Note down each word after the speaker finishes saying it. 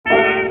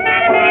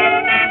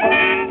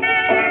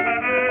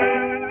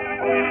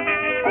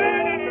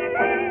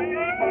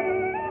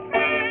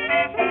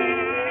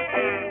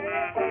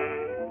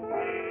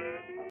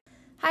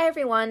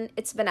everyone,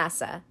 it's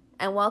Vanessa,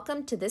 and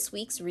welcome to this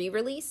week's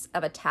re-release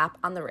of A Tap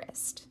on the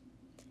Wrist.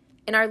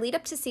 In our lead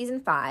up to Season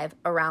 5,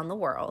 Around the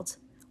World,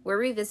 we're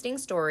revisiting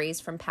stories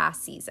from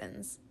past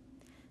seasons.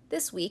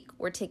 This week,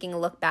 we're taking a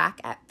look back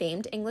at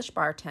famed English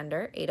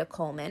bartender Ada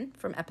Coleman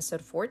from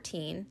episode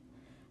 14,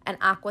 and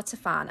Acqua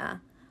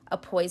Tofana, a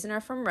poisoner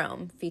from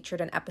Rome,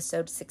 featured in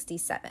episode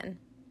 67.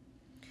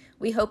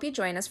 We hope you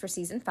join us for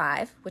Season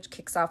 5, which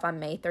kicks off on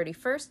May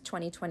 31st,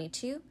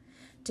 2022,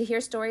 to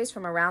hear stories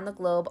from around the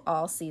globe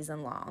all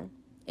season long.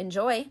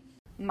 Enjoy!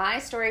 My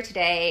story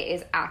today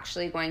is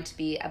actually going to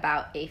be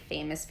about a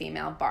famous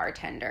female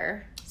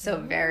bartender. So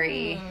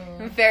very,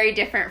 very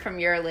different from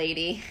your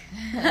lady.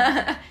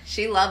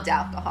 She loved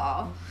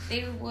alcohol.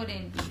 They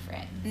wouldn't be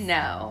friends.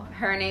 No.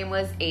 Her name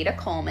was Ada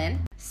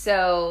Coleman.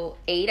 So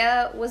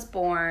Ada was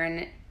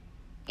born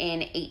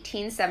in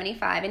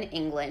 1875 in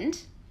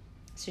England.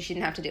 So she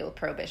didn't have to deal with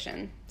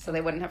Prohibition. So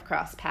they wouldn't have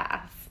crossed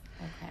paths.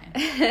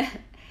 Okay.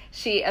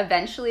 She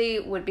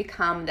eventually would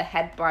become the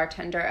head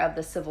bartender of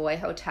the Savoy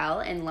Hotel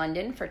in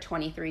London for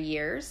 23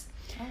 years.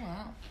 Oh,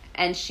 wow.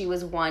 And she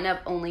was one of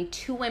only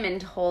 2 women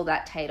to hold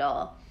that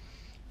title.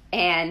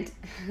 And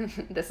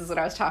this is what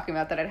I was talking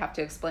about that I'd have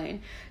to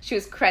explain. She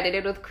was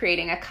credited with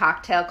creating a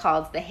cocktail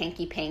called the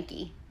Hanky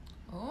Panky.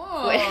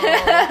 Oh.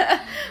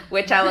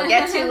 Which I will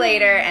get to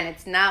later, and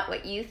it's not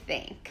what you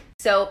think.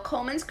 So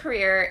Coleman's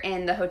career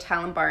in the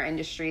hotel and bar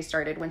industry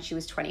started when she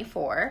was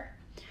 24.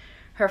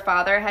 Her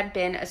father had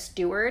been a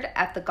steward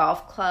at the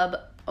golf club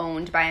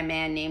owned by a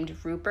man named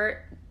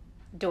Rupert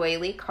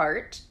D'Oyly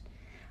Carte.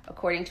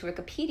 According to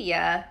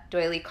Wikipedia,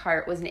 D'Oyly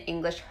Carte was an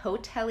English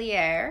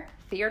hotelier,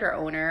 theater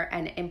owner,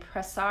 and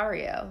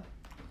impresario.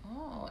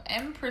 Oh,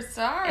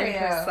 impresario.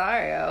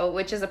 Impresario,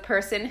 which is a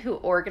person who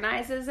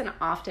organizes and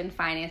often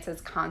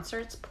finances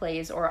concerts,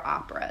 plays, or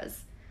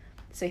operas.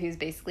 So he was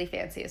basically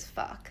fancy as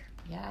fuck.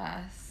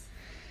 Yes.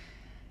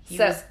 He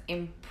was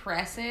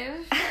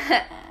impressive.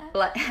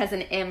 As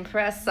an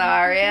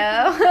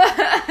impresario.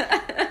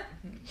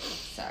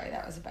 Sorry,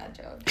 that was a bad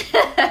joke.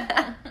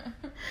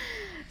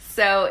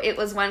 So it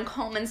was when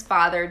Coleman's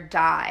father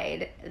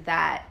died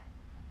that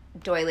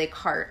D'Oyly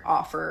Carte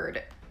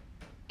offered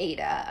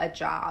Ada a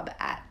job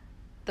at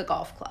the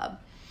golf club.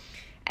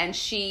 And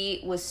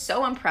she was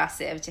so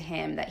impressive to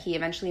him that he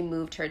eventually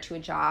moved her to a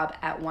job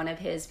at one of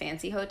his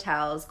fancy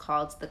hotels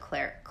called the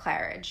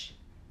Claridge.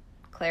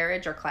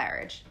 Claridge or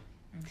Claridge.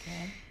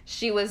 Okay.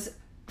 She was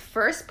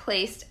first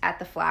placed at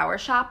the flower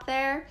shop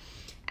there,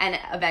 and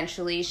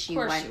eventually she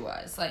went... Of course she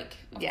was.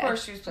 Of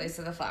course she was placed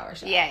at the flower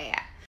shop.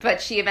 Yeah. But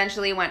she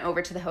eventually went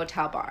over to the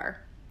hotel bar.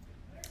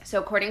 So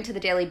according to the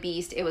Daily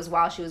Beast, it was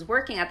while she was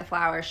working at the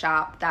flower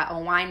shop that a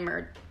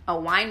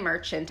wine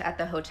merchant at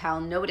the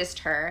hotel noticed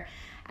her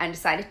and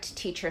decided to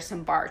teach her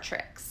some bar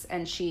tricks.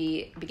 And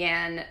she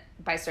began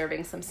by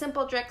serving some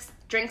simple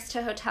drinks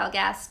to hotel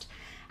guests.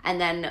 And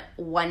then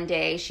one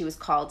day she was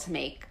called to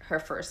make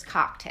her first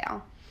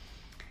cocktail.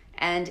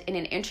 And in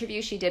an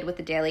interview she did with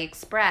the Daily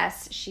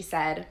Express, she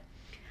said,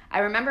 "I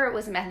remember it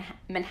was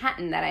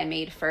Manhattan that I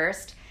made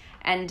first,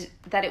 and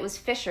that it was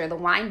Fisher, the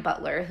wine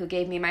butler, who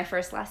gave me my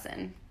first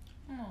lesson."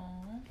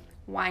 Aww.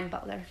 Wine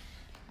butler.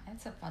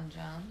 That's a fun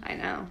job. I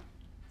know.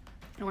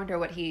 I wonder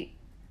what he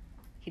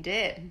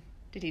did.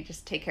 Did he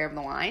just take care of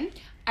the wine?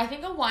 I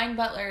think a wine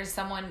butler is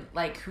someone,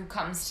 who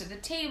comes to the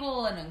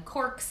table and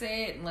uncorks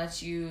it and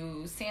lets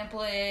you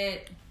sample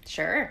it.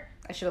 Sure.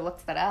 I should have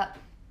looked that up.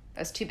 I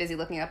was too busy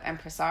looking up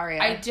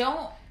impresario.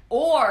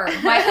 Or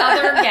my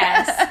other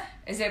guess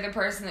is they're the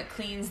person that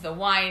cleans the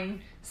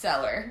wine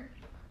cellar.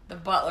 The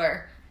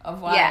butler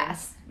of wines.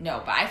 Yes.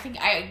 No, but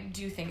I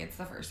do think it's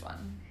the first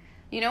one.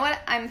 You know what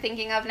I'm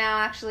thinking of now,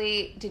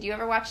 actually? Did you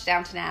ever watch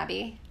Downton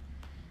Abbey?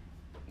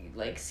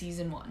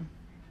 Season 1.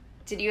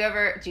 Do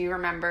you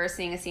remember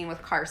seeing a scene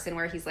with Carson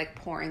where he's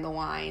pouring the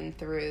wine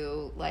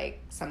through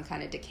some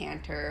kind of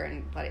decanter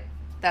and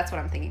that's what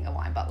I'm thinking a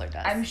wine butler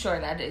does. I'm sure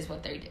that is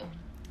what they do.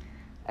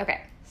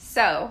 Okay,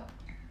 so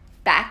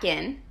back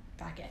in.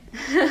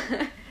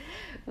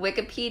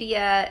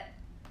 Wikipedia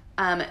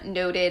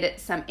noted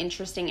some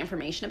interesting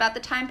information about the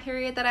time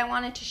period that I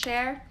wanted to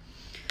share.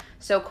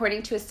 So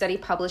according to a study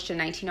published in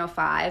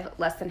 1905,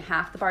 less than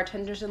half the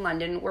bartenders in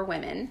London were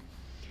women,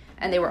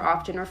 and they were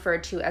often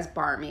referred to as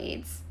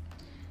barmaids.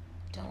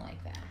 Don't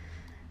like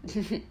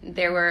that.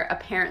 There were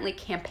apparently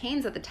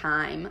campaigns at the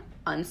time,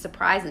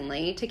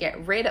 unsurprisingly, to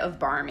get rid of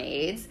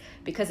barmaids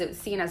because it was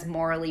seen as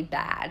morally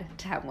bad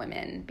to have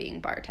women being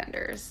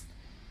bartenders.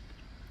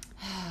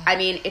 I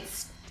mean,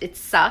 it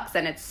sucks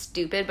and it's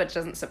stupid, but it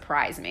doesn't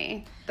surprise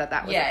me that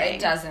was a thing. Yeah, it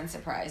doesn't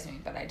surprise me,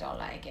 but I don't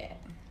like it.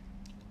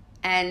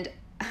 And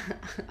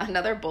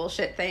another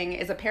bullshit thing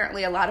is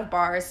apparently a lot of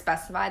bars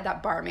specified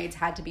that barmaids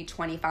had to be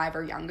 25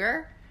 or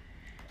younger.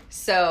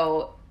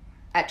 So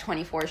at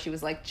 24, she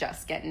was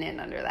just getting in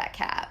under that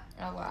cap.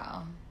 Oh,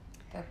 wow.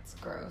 That's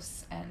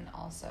gross and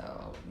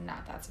also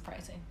not that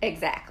surprising.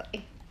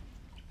 Exactly.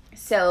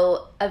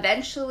 So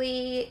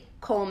eventually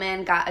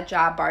Coleman got a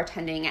job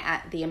bartending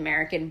at the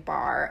American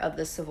bar of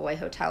the Savoy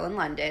Hotel in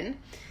London,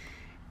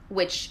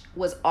 which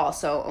was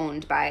also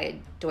owned by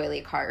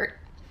D'Oyly Carte.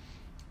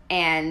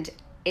 And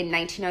in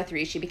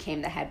 1903, she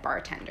became the head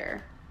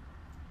bartender.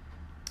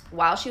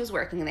 While she was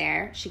working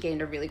there, she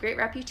gained a really great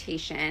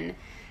reputation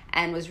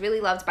and was really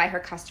loved by her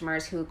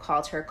customers who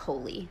called her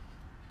Coley,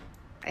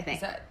 I think.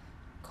 Is that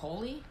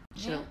Coley?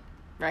 Yeah.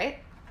 Right?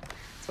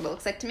 That's what it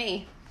looks like to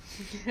me.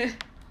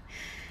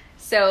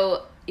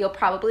 So you'll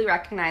probably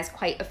recognize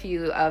quite a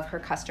few of her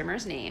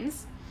customers'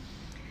 names.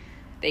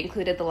 They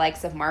included the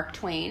likes of Mark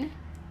Twain,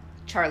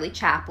 Charlie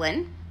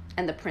Chaplin,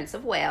 and the Prince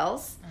of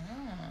Wales.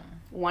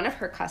 One of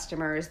her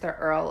customers, the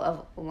Earl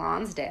of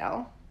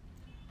Lonsdale,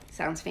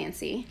 sounds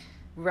fancy,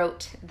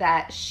 wrote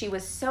that she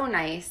was so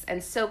nice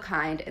and so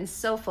kind and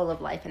so full of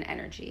life and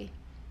energy.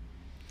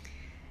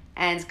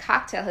 And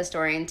cocktail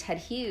historian Ted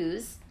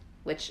Hughes,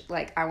 which,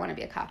 like, I want to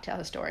be a cocktail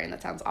historian.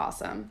 That sounds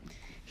awesome.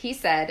 He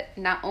said,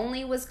 not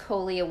only was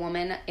Coley a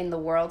woman in the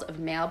world of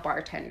male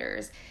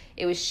bartenders,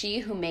 it was she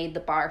who made the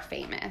bar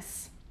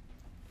famous.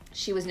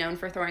 She was known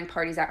for throwing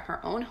parties at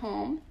her own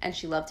home, and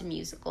she loved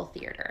musical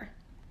theater.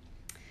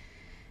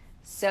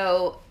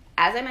 So,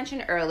 as I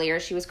mentioned earlier,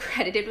 she was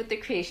credited with the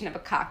creation of a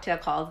cocktail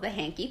called the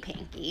Hanky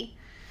Panky.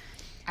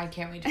 I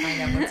can't wait to find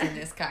out what's in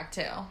this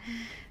cocktail.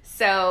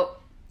 So,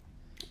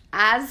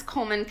 as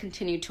Coleman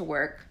continued to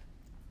work,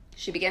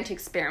 she began to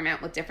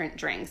experiment with different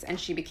drinks, and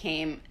she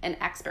became an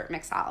expert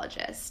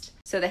mixologist.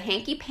 So the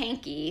Hanky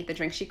Panky, the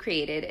drink she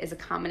created, is a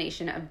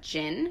combination of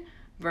gin,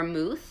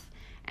 vermouth,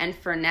 and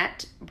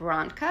Fernet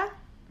Branca,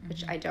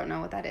 which I don't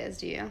know what that is.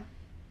 Do you?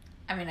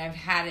 I mean, I've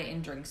had it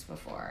in drinks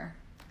before.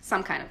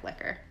 Some kind of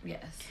liquor.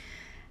 Yes.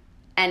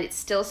 And it's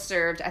still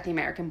served at the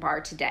American bar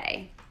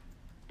today.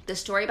 The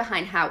story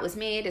behind how it was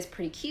made is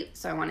pretty cute,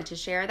 so I wanted to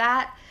share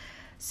that.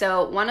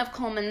 So one of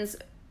Coleman's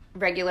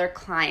regular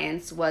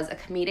clients was a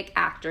comedic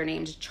actor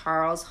named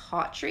Charles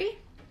Hawtrey.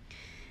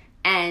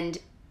 And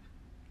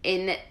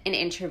in an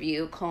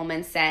interview,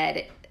 Coleman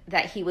said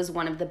that he was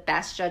one of the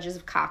best judges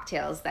of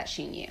cocktails that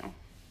she knew.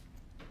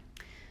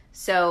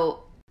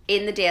 So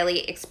in the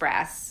Daily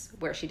Express,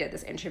 where she did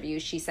this interview,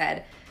 she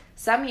said,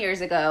 some years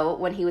ago,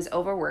 when he was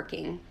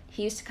overworking,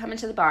 he used to come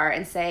into the bar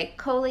and say,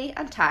 Coley,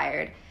 I'm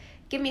tired.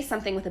 Give me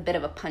something with a bit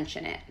of a punch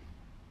in it.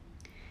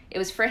 It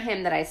was for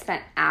him that I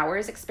spent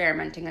hours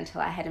experimenting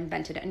until I had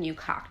invented a new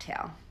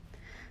cocktail.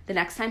 The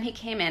next time he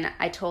came in,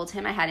 I told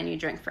him I had a new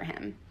drink for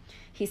him.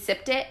 He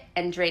sipped it,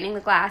 and draining the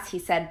glass, he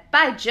said,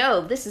 by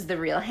Jove, this is the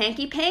real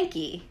Hanky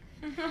Panky.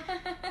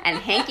 And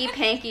Hanky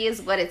Panky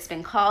is what it's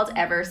been called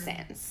ever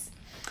since.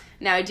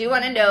 Now, I do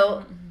want to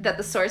note that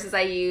the sources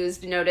I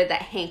used noted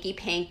that Hanky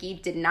Panky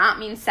did not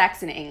mean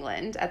sex in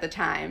England at the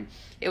time.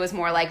 It was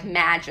more like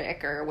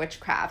magic or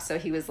witchcraft. So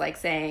he was like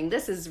saying,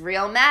 this is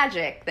real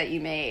magic that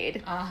you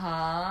made.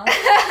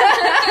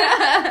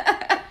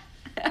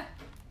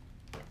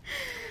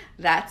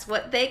 That's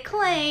what they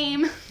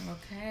claim.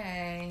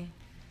 Okay.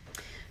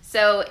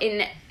 So in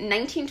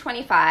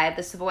 1925,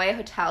 the Savoy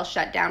Hotel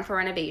shut down for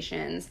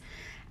renovations.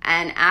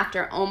 And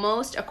after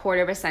almost a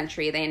quarter of a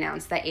century, they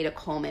announced that Ada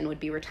Coleman would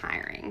be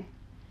retiring.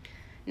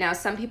 Now,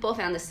 some people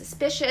found this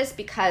suspicious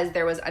because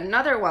there was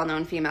another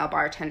well-known female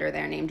bartender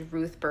there named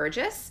Ruth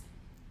Burgess.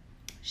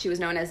 She was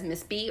known as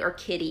Miss B or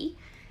Kitty,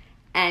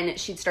 and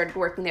she'd started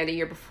working there the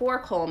year before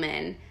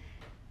Coleman,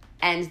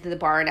 and the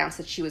bar announced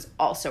that she was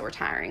also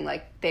retiring.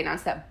 Like, they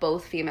announced that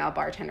both female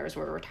bartenders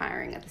were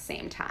retiring at the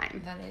same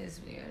time. That is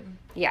weird.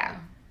 Yeah.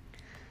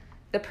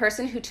 The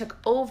person who took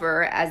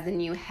over as the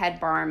new head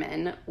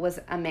barman was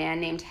a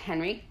man named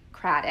Henry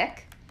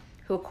Craddock,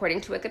 who,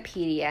 according to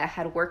Wikipedia,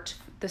 had worked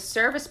the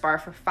service bar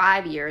for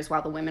 5 years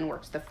while the women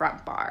worked the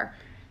front bar.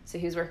 So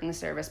he was working the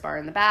service bar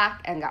in the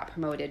back and got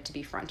promoted to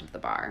be front of the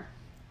bar.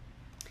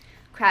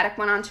 Craddock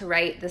went on to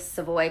write the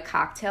Savoy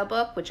Cocktail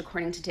Book, which,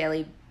 according to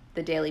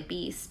the Daily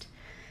Beast,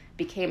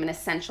 became an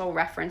essential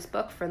reference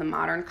book for the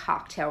modern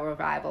cocktail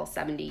revival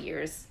 70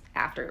 years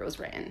after it was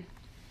written.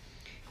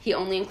 He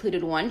only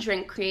included one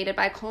drink created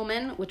by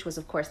Coleman, which was,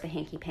 of course, the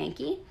Hanky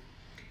Panky.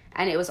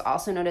 And it was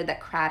also noted that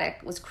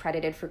Craddock was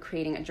credited for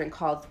creating a drink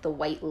called the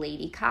White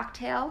Lady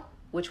Cocktail,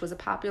 which was a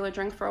popular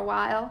drink for a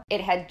while. It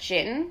had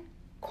gin,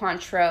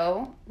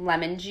 Cointreau,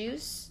 lemon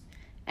juice,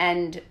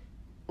 and,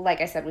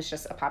 like I said, was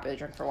just a popular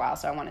drink for a while,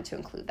 so I wanted to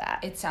include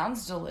that. It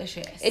sounds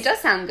delicious. It does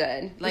sound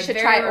good. Like, you should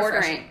very try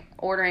refreshing.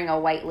 ordering a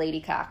White Lady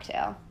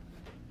cocktail.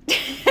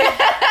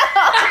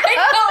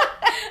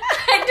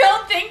 I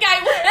don't think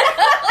I will.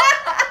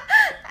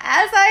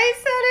 As I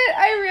said it,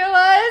 I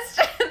realized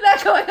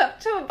that going up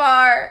to a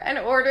bar and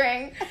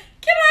ordering...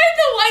 Can I have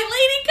the White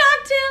Lady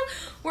cocktail?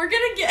 We're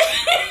gonna get...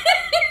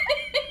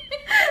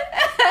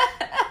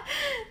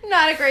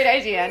 Not a great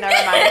idea,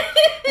 never mind.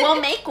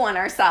 We'll make one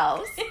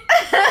ourselves.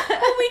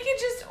 Well, we could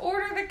just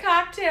order the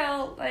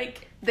cocktail,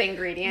 like... The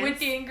ingredients. With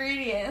the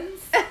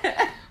ingredients.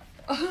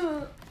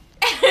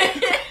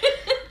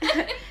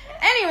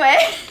 Anyway...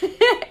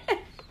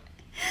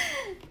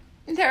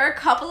 There are a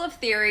couple of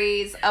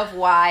theories of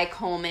why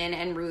Coleman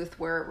and Ruth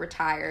were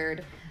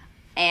retired,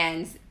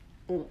 and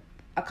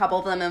a couple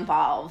of them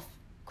involve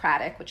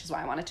Craddock, which is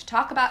why I wanted to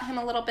talk about him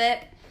a little bit.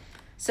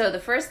 So the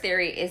first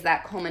theory is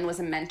that Coleman was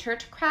a mentor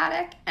to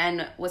Craddock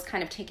and was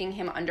kind of taking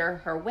him under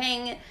her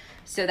wing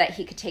so that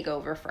he could take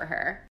over for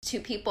her. Two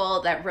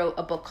people that wrote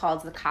a book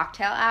called The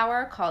Cocktail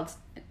Hour,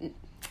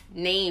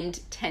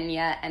 named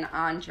Tanya and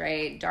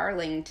Andre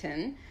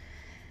Darlington,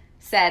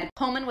 said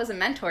Coleman was a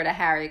mentor to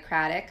Harry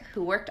Craddock,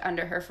 who worked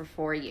under her for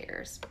 4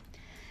 years.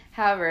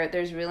 However,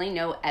 there's really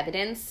no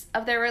evidence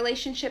of their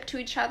relationship to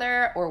each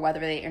other or whether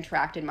they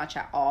interacted much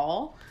at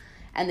all.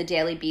 And the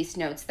Daily Beast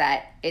notes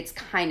that it's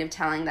kind of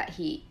telling that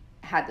he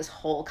had this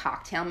whole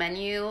cocktail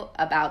menu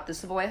about the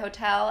Savoy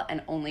Hotel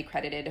and only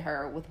credited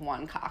her with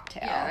one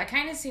cocktail. Yeah, that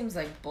kind of seems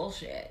like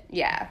bullshit.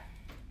 Yeah.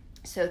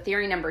 So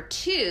theory number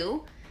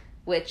 2,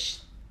 which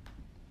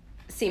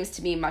seems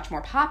to be much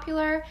more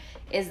popular,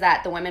 is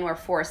that the women were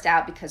forced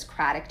out because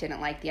Craddock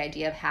didn't like the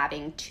idea of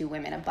having 2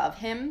 women above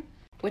him.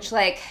 Which,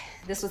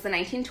 this was the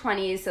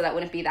 1920s, so that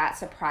wouldn't be that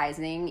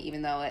surprising,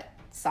 even though it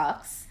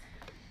sucks.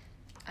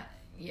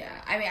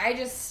 Yeah, I mean,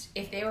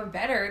 if they were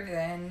better,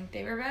 then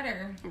they were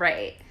better.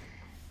 Right.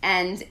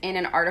 And in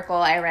an article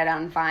I read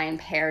on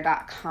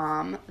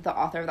VinePair.com, the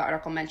author of the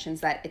article mentions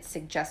that it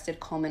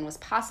suggested Coleman was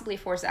possibly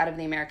forced out of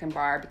the American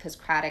bar because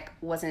Craddock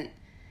wasn't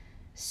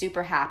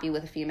super happy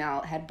with a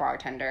female head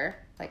bartender,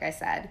 like I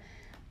said.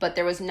 But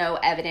there was no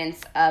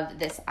evidence of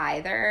this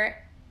either,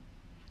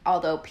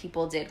 although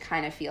people did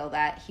kind of feel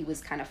that he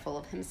was kind of full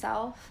of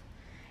himself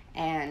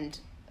and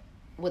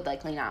would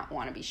likely not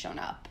want to be shown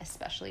up,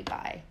 especially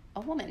by a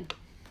woman.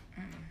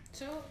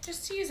 So,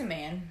 just to use a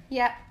man.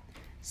 Yep.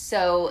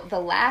 So, the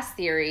last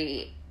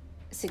theory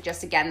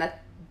suggests again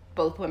that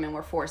both women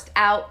were forced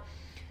out,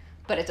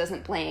 but it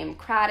doesn't blame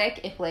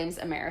Craddock, it blames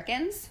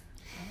Americans.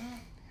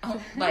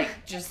 Oh,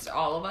 just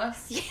all of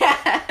us?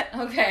 Yeah.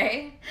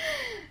 Okay.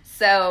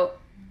 So,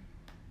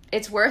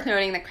 it's worth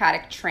noting that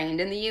Craddock trained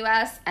in the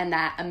U.S. and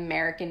that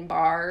American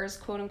bars,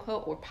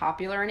 quote-unquote, were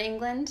popular in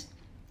England,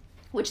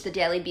 which the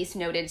Daily Beast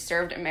noted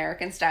served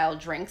American-style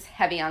drinks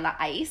heavy on the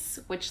ice,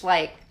 which,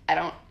 why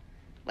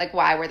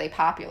were they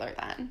popular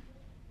then?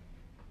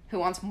 Who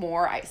wants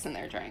more ice in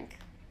their drink?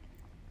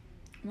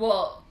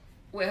 Well,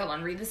 wait, hold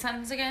on. Read the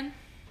sentence again.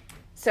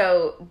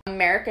 So,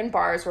 American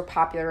bars were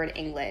popular in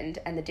England,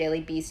 and the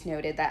Daily Beast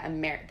noted that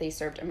they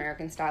served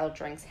American-style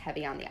drinks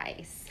heavy on the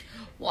ice.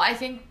 Well, I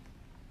think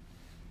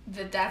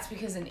that's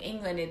because in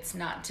England it's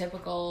not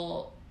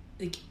typical.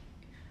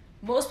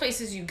 Most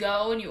places you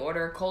go and you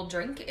order a cold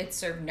drink, it's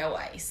served no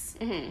ice.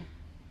 Mm-hmm.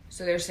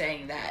 So they're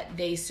saying that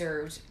they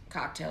served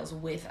cocktails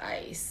with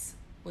ice,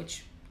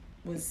 which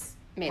was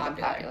made them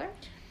popular.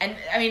 And,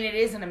 I mean, it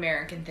is an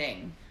American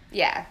thing.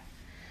 Yeah.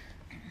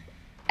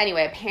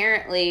 Anyway,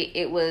 apparently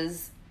it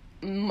was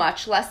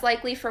much less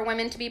likely for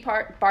women to be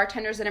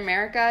bartenders in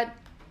America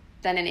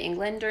than in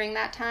England during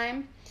that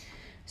time.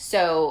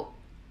 So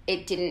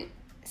it didn't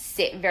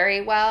sit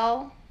very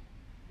well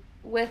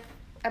with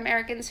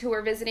Americans who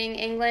were visiting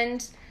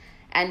England.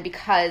 And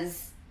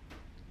because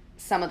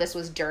some of this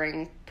was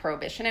during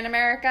Prohibition in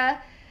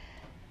America,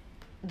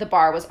 the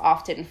bar was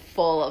often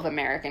full of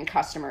American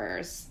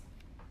customers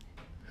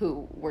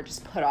who were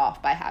just put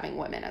off by having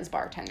women as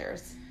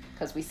bartenders.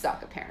 Because we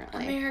suck,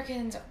 apparently.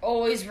 Americans are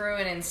always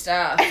ruining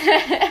stuff.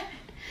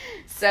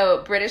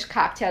 So, British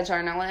cocktail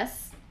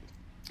journalist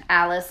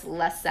Alice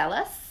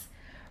Lascelles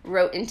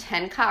wrote in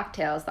 10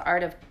 Cocktails, The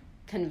Art of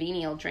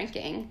Convivial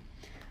Drinking,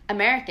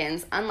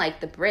 Americans, unlike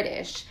the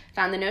British,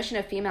 found the notion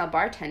of female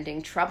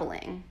bartending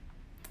troubling.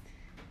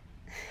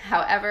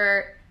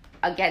 However,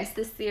 against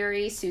this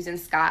theory, Susan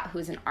Scott,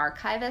 who's an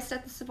archivist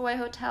at the Savoy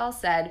Hotel,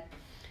 said,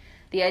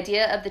 the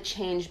idea of the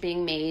change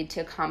being made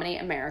to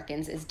accommodate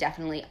Americans is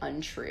definitely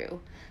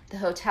untrue. The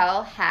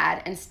hotel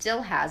had and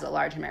still has a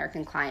large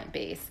American client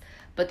base,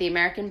 but the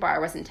American bar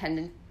was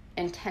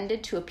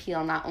intended to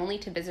appeal not only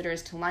to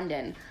visitors to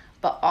London,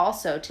 but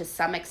also to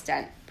some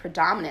extent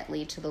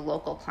predominantly to the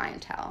local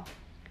clientele.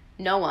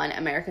 No one,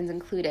 Americans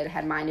included,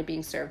 had minded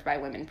being served by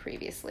women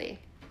previously.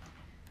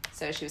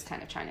 So she was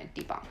kind of trying to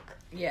debunk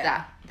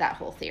that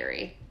whole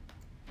theory.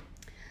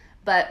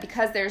 But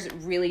because there's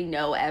really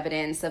no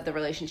evidence of the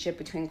relationship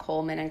between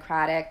Coleman and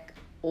Craddock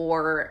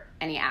or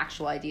any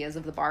actual ideas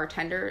of the bar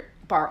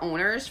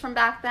owners from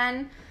back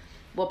then,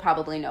 we'll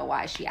probably know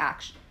why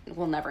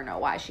we'll never know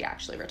why she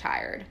actually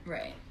retired.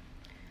 Right.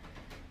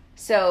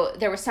 So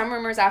there were some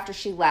rumors after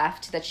she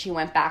left that she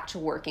went back to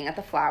working at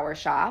the flower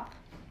shop.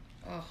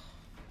 Ugh.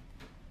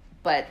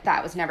 But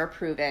that was never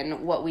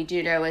proven. What we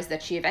do know is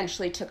that she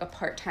eventually took a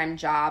part-time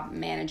job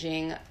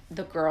managing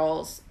the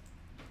girls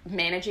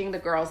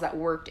that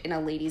worked in a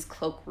ladies'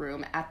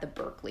 cloakroom at the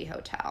Berkeley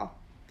Hotel.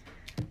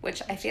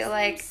 Which I feel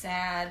like...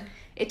 sad.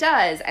 It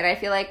does. And I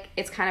feel like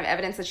it's kind of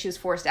evidence that she was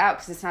forced out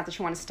because it's not that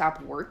she wanted to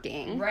stop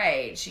working.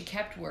 Right. She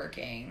kept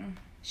working.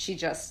 She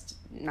just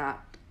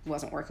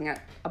wasn't working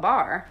at a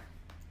bar.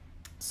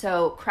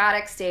 So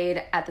Craddock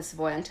stayed at the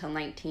Savoy until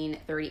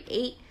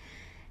 1938,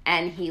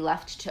 and he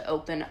left to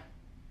open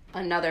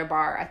another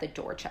bar at the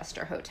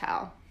Dorchester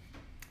Hotel.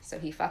 So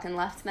he fucking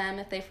left them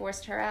if they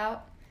forced her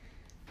out.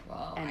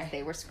 Well, and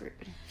they were screwed.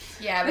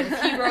 Yeah, but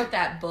if he wrote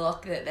that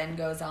book that then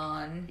goes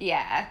on,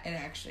 yeah, it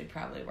actually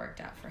probably worked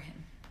out for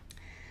him.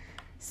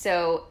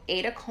 So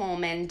Ada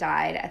Coleman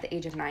died at the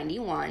age of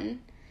 91 in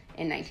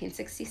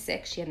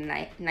 1966. She had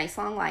a nice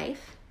long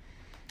life.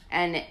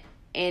 And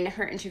in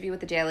her interview with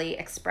the Daily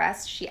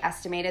Express, she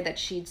estimated that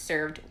she'd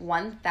served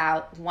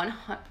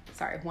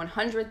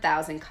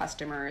 100,000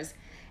 customers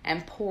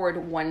and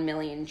poured 1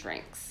 million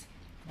drinks.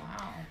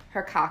 Wow.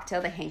 Her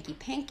cocktail, the Hanky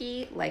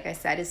Panky, like I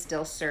said, is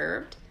still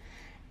served.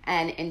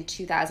 And in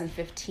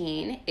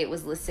 2015, it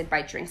was listed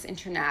by Drinks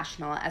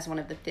International as one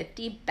of the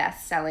 50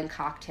 best-selling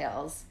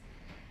cocktails.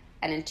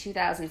 And in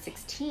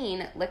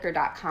 2016,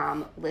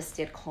 Liquor.com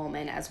listed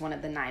Coleman as one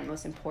of the 9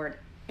 most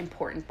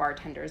important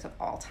bartenders of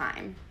all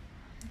time.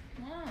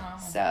 Wow.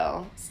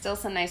 So, still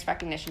some nice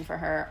recognition for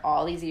her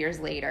all these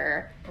years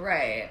later.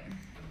 Right.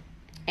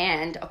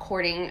 And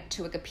according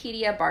to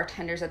Wikipedia,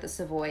 bartenders at the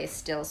Savoy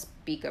still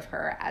speak of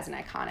her as an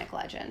iconic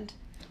legend.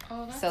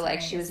 Oh, that's so, like,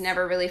 nice. she was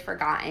never really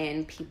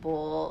forgotten.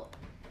 People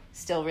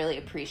still really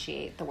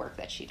appreciate the work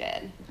that she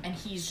did. And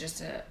he's just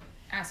an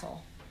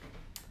asshole.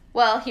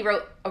 Well, he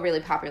wrote a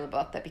really popular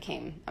book that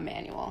became a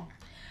manual.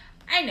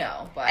 I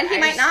know, but... And he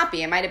might not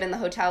be. It might have been the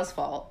hotel's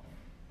fault.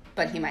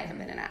 But he might have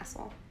been an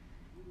asshole.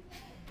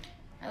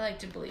 I like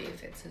to believe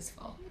it's his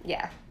fault.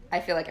 Yeah, I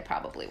feel like it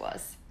probably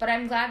was. But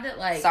I'm glad that,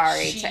 like...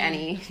 Sorry to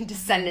any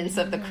descendants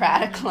of the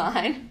Craddock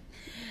line.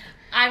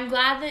 I'm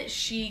glad that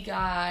she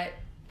got...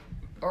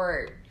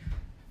 or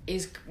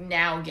is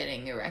now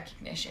getting the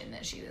recognition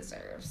that she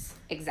deserves.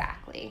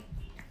 Exactly.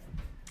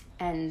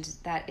 And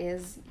that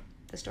is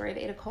the story of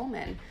Ada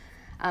Coleman.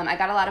 I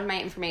got a lot of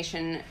my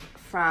information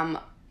from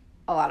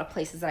a lot of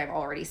places that I've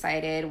already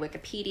cited.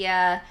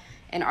 Wikipedia,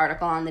 an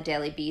article on the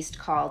Daily Beast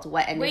called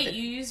What Ended Wait,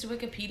 you used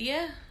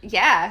Wikipedia?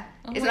 Yeah.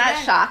 Oh Isn't my that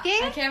God. shocking?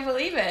 I can't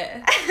believe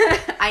it.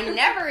 I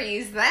never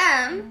use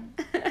them.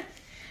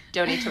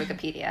 Donate to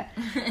Wikipedia.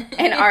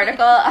 An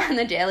article on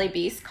the Daily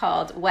Beast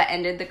called What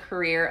Ended the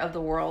Career of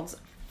the World's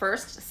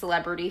First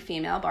Celebrity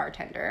Female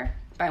Bartender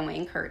by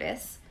Wayne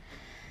Curtis.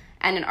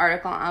 And an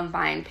article on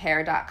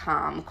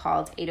VinePair.com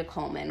called Ada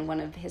Coleman,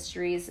 one of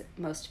history's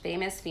most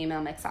famous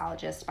female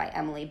mixologists by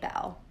Emily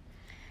Bell.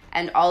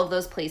 And all of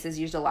those places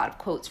used a lot of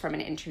quotes from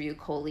an interview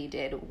Coley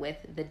did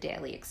with the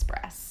Daily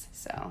Express.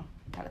 So,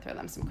 gotta throw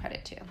them some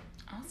credit too.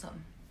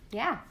 Awesome.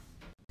 Yeah.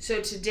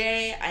 So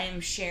today I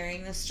am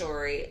sharing the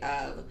story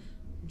of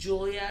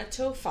Julia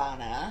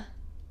Tofana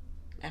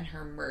and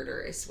her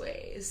murderous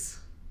ways.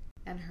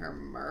 And her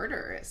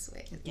murderous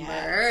ways. Yes.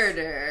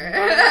 Murder.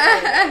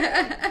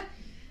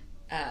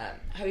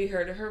 Have you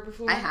heard of her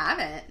before? I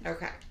haven't.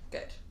 Okay,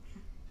 good.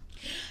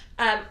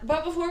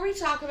 But before we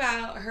talk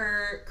about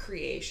her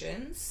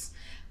creations,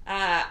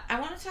 I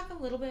want to talk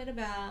a little bit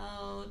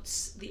about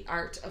the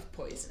art of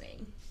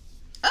poisoning.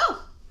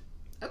 Oh,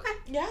 okay.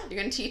 Yeah. You're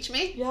going to teach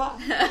me Yeah.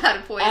 how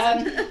to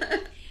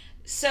poison?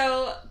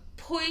 So,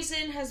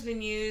 poison has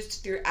been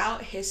used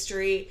throughout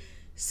history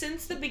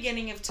since the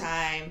beginning of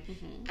time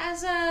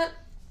as a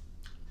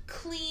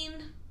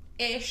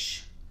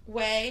clean-ish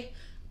way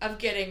of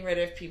getting rid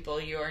of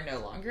people you are no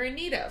longer in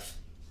need of.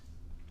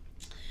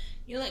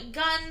 You know, like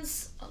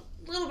guns, a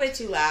little bit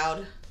too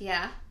loud.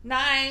 Yeah.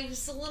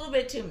 Knives, a little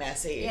bit too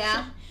messy.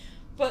 Yeah.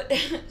 But,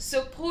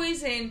 so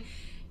poison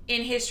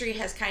in history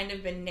has kind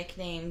of been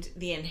nicknamed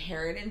the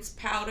inheritance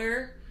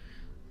powder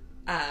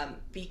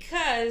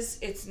because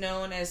it's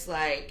known as,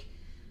 like,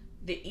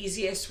 the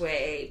easiest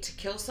way to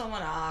kill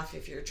someone off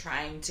if you're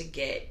trying to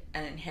get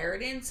an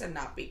inheritance and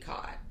not be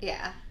caught.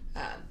 Yeah.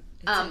 I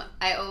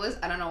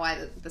I don't know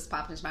why this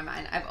popped into my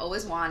mind. I've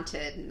always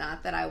wanted,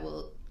 not that I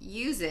will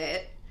use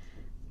it,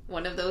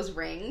 one of those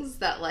rings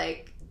that,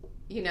 like,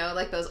 you know,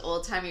 like those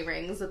old-timey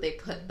rings that they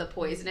put the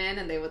poison in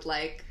and they would,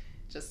 like,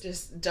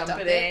 just dump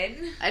it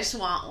in. I just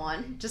want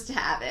one, just to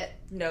have it.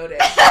 Noted.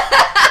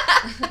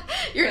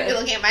 You're going to be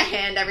looking at my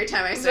hand every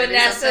time I say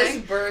Vanessa's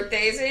something.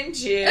 birthday's in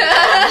June.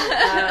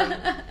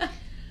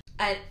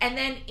 And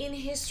then in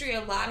history,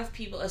 a lot of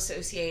people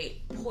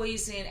associate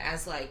poison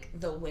as, like,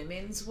 the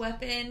women's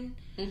weapon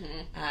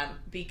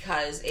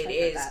because it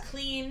is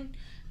clean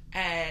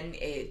and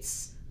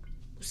it's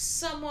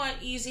somewhat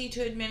easy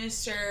to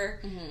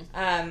administer.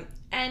 And,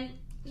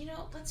 you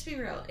know, let's be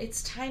real.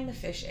 It's time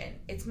efficient.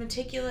 It's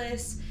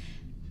meticulous.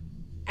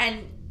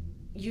 And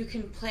you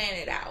can plan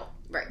it out.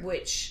 Right.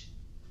 Which,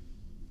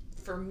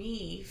 for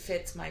me,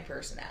 fits my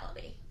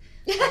personality.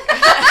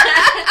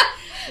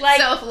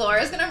 Like, so if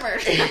Laura's gonna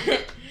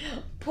murder,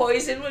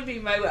 poison would be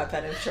my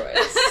weapon of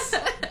choice.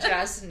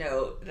 Just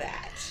note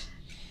that.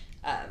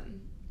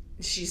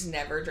 She's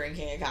never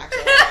drinking a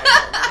cocktail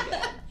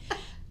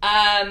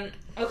again.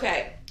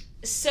 Okay,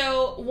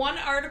 so one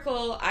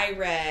article I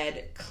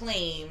read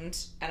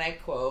claimed, and I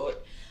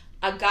quote,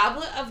 "A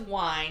goblet of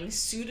wine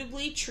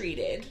suitably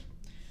treated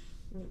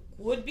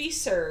would be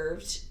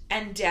served,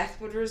 and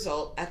death would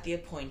result at the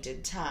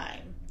appointed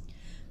time.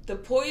 The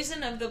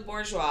poison of the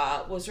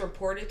bourgeois was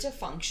reported to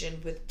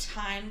function with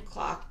time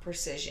clock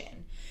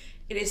precision.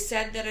 It is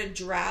said that a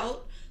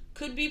draught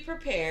could be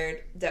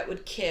prepared that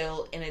would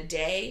kill in a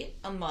day,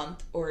 a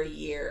month, or a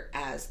year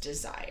as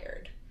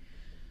desired."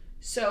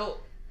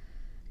 So,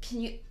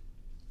 can you...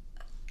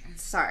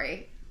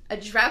 Sorry. A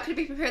drought could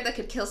be prepared that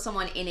could kill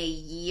someone in a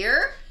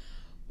year?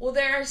 Well,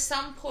 there are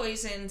some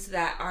poisons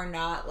that are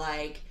not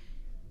like,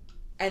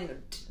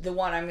 and the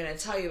one I'm going to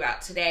tell you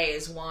about today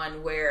is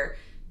one where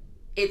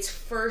its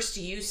first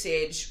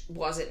usage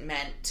wasn't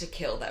meant to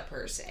kill that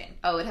person.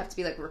 Oh, it'd have to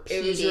be like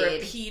repeated. It was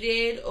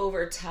repeated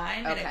over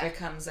time, and Okay. it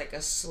becomes like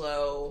a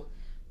slow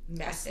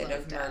method slow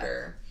of death.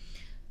 murder.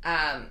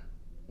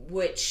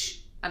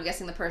 Which, I'm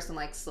guessing the person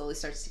like slowly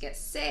starts to get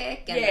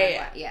sick. And Yeah, then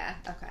yeah. what? Yeah.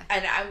 Okay.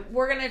 and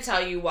we're going to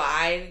tell you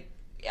why.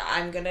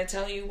 I'm going to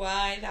tell you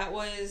why that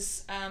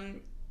was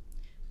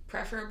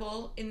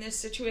preferable in this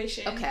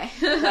situation. Okay.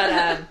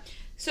 But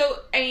so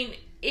I mean,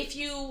 if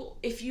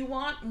you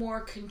want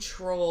more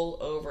control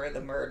over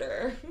the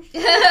murder,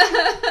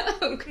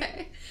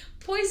 Okay.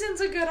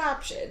 poison's a good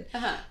option.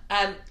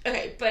 Uh-huh.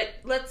 Okay, but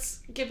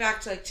let's get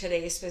back to like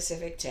today's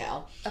specific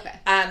tale. Okay.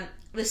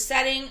 The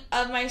setting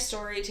of my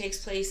story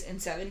takes place in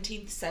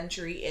 17th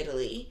century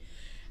Italy.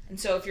 And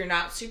so if you're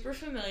not super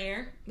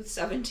familiar with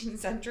 17th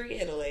century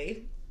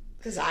Italy,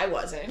 because I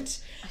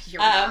wasn't,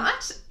 You're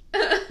not?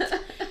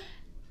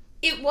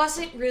 it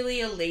wasn't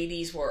really a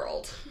ladies'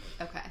 world.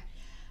 Okay.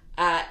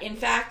 In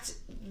fact,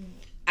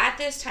 at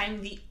this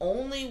time, the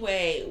only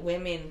way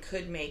women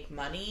could make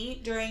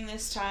money during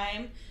this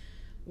time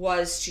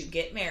was to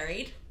get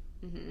married,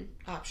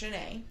 option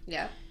A,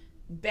 Yeah.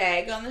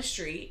 beg on the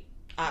street,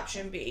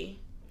 option B,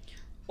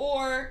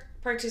 or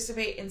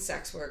participate in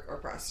sex work or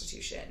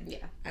prostitution,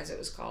 Yeah. as it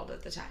was called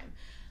at the time.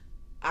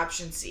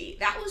 Option C.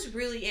 That was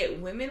really it.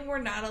 Women were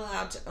not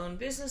allowed to own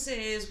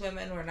businesses.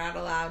 Women were not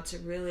allowed to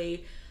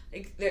really,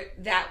 like,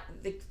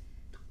 the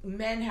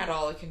men had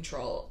all the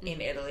control in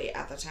Italy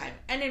at the time,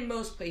 and in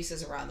most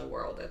places around the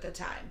world at the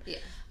time.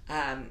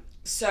 Yeah.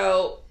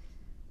 So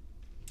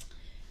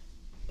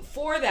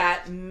for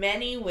that,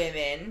 many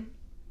women,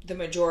 the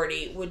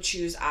majority, would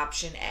choose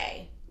option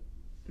A,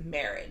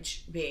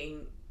 marriage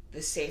being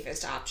the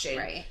safest option.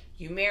 Right.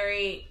 You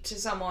marry to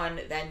someone,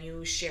 then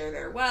you share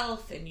their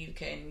wealth, and you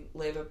can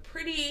live a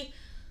pretty,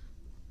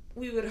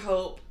 we would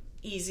hope,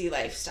 easy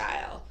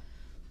lifestyle.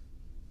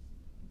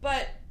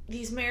 But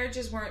these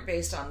marriages weren't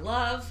based on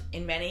love.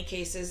 In many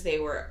cases, they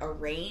were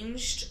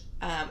arranged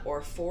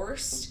or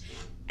forced,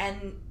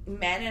 and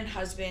men and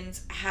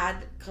husbands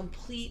had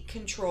complete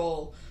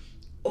control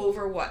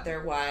over what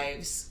their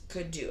wives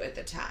could do at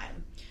the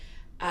time.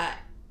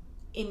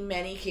 In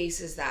many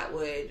cases, that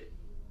would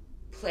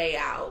play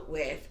out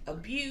with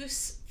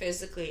abuse,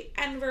 physically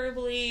and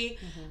verbally.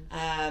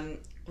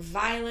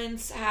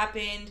 Violence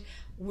happened.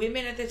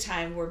 Women at the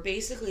time were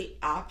basically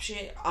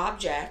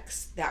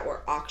objects that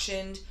were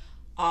auctioned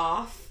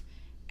off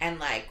and,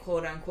 like,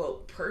 quote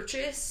unquote,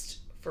 purchased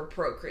for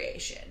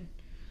procreation.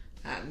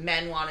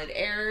 Men wanted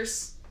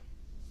heirs.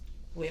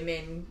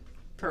 Women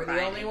were the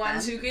Provided only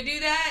ones them. who could do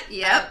that.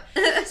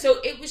 Yep.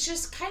 So it was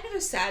just kind of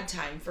a sad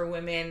time for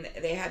women.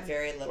 They had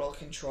very little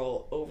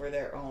control over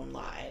their own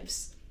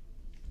lives.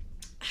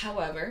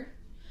 However,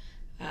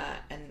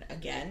 and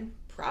again,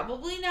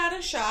 probably not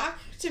a shock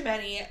to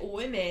many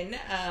women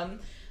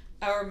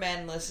or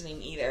men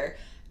listening either,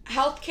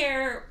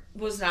 healthcare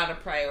was not a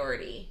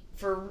priority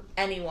for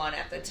anyone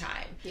at the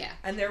time. Yeah.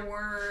 And there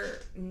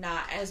were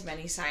not as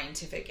many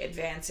scientific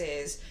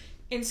advances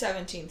in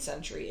 17th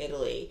century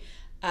Italy.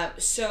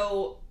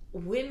 So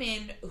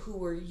women who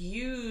were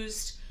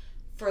used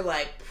for,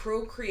 like,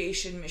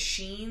 procreation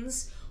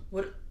machines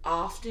would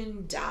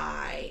often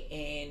die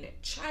in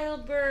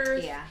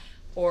childbirth. Yeah.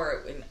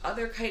 Or in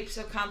other types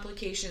of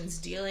complications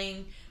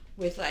dealing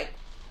with, like,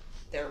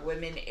 their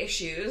women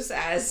issues,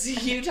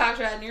 as you talked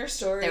about in your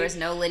story. There was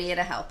no Lydia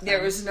to help them.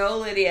 There was no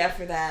Lydia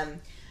for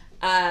them.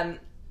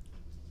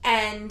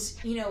 And,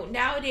 you know,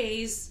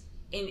 nowadays,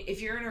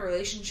 if you're in a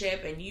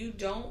relationship and you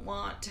don't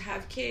want to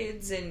have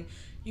kids and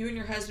you and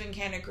your husband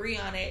can't agree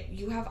on it,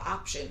 you have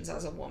options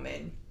as a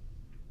woman.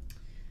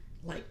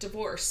 Like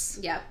divorce.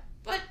 Yep.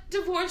 But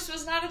divorce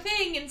was not a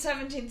thing in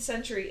 17th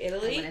century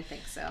Italy. I wouldn't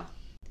think so.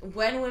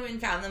 When women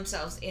found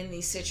themselves in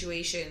these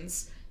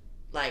situations,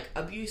 like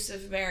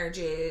abusive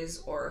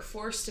marriages or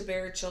forced to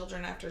bear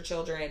children after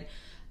children,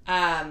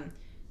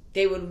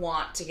 they would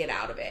want to get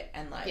out of it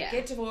and, like,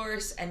 get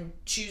divorced and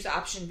choose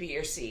option B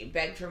or C,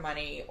 beg for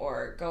money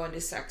or go into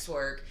sex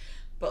work.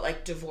 But,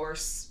 like,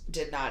 divorce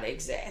did not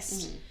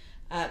exist.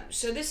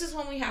 So this is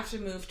when we have to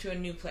move to a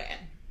new plan.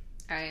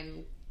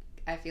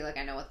 I feel like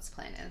I know what this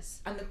plan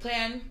is. And the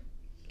plan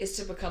is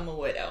to become a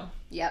widow.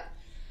 Yep.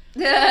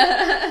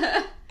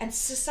 And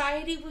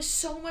society was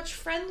so much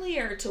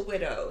friendlier to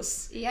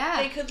widows.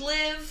 Yeah. They could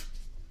live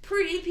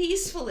pretty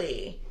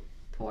peacefully.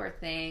 Poor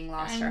thing,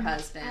 lost her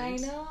husband. I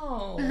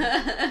know.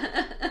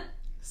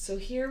 So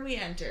here we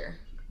enter.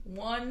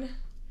 One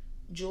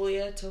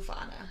Giulia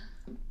Tofana.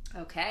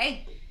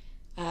 Okay.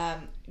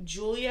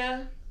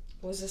 Giulia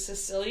was a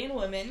Sicilian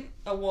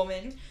a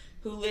woman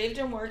who lived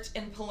and worked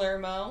in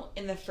Palermo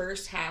in the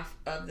first half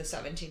of the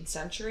 17th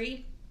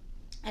century.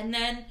 And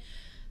then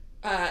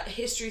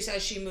history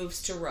says she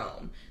moves to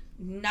Rome.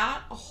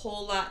 Not a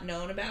whole lot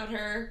known about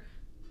her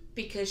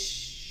because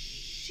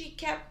she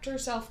kept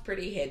herself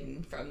pretty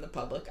hidden from the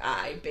public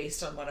eye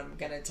based on what I'm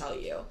going to tell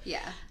you.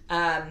 Yeah.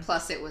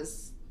 Plus it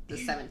was the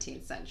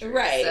 17th century.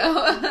 Right.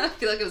 So I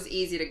feel like it was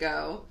easy to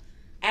go.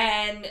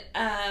 And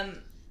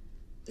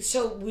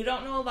so we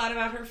don't know a lot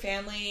about her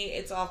family.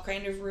 It's all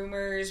kind of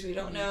rumors. We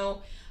don't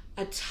know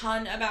a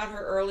ton about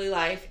her early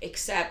life,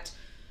 except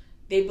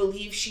they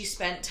believe she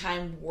spent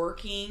time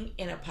working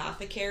in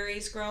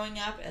apothecaries growing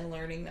up and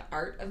learning the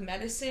art of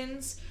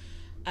medicines.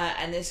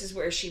 And this is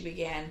where she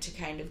began to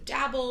kind of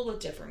dabble with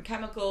different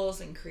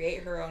chemicals and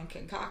create her own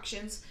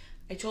concoctions.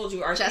 I told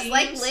you our just themes,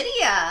 like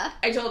Lydia.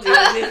 I told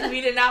you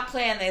we did not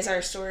plan this.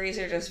 Our stories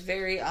are just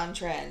very on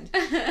trend.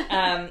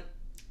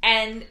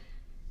 And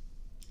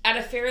at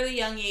a fairly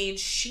young age,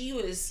 she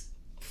was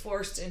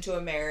forced into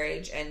a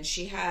marriage, and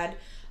she had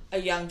a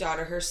young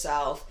daughter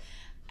herself.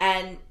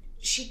 And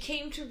she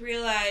came to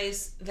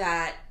realize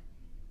that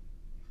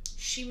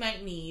she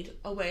might need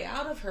a way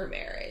out of her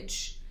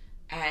marriage.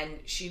 And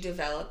she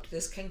developed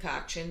this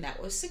concoction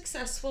that was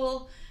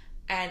successful,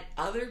 and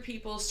other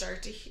people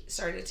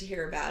started to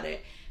hear about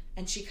it.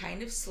 And she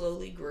kind of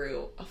slowly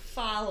grew a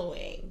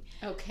following.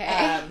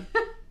 Okay.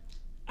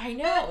 I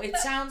know, it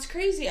sounds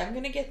crazy. I'm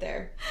going to get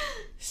there.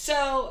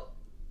 So,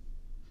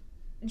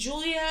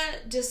 Julia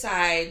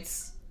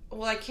decides,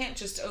 well, I can't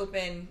just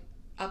open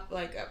up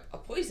like a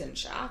poison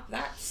shop.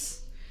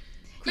 That's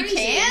crazy. You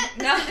can't?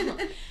 No.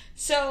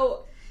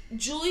 So,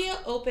 Julia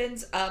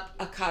opens up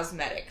a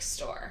cosmetics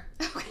store.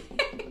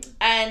 Okay.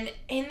 And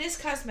in this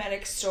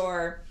cosmetics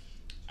store,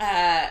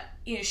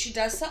 she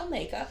does sell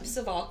makeups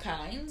of all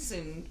kinds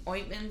and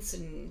ointments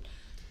and...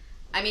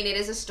 I mean, it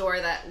is a store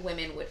that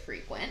women would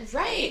frequent.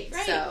 Right.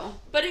 So,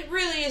 but it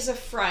really is a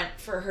front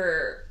for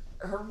her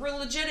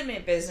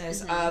legitimate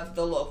business of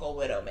the local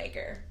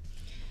widowmaker.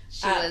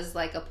 She was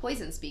like a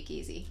poison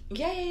speakeasy.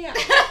 Yeah.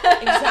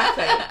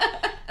 Exactly.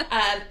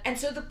 And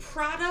so the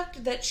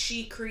product that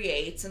she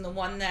creates, and the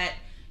one that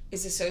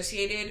is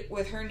associated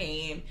with her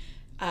name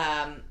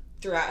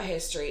throughout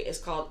history, is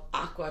called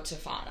Aqua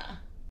Tofana.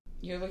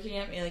 You're looking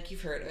at me like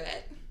you've heard of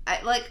it.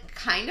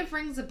 Kind of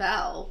rings a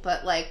bell,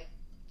 but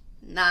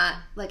not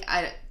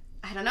I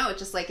don't know. It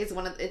just it's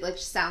one of it.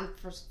 Just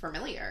sounds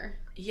familiar.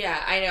 Yeah,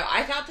 I know.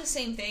 I thought the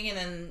same thing, and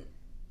then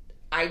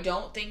I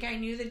don't think I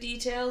knew the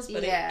details,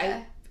 but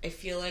I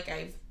feel like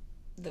I've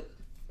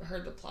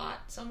heard the plot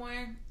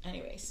somewhere.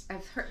 Anyways, I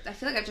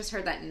feel like I've just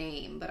heard that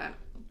name, but I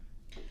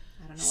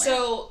don't know.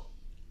 So,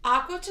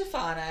 Aqua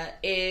Tofana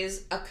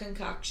is a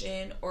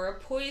concoction or a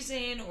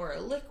poison or a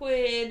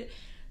liquid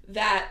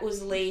that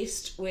was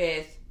laced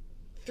with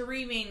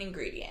 3 main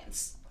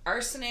ingredients: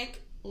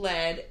 arsenic,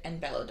 lead, and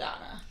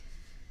belladonna.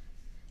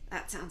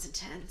 That sounds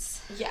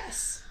intense.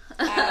 Yes.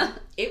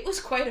 It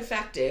was quite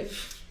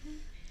effective.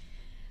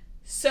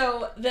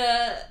 So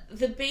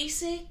the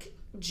basic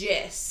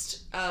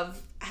gist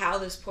of how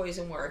this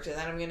poison worked, and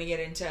then I'm going to get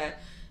into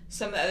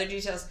some of the other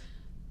details.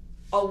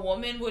 A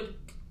woman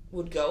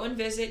would go and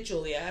visit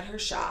Julia at her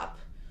shop,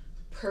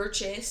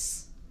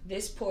 purchase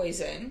this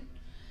poison,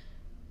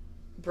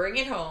 bring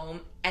it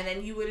home, and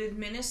then you would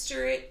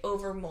administer it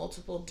over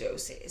multiple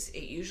doses.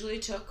 It usually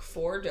took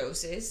 4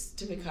 doses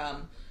to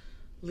become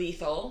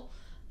lethal.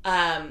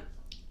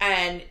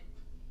 And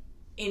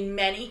in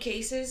many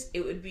cases,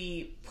 it would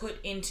be put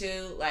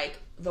into,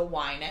 the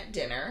wine at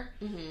dinner.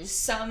 Mm-hmm.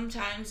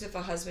 Sometimes, if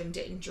a husband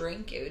didn't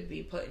drink, it would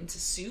be put into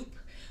soup.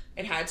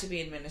 It had to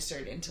be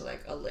administered into,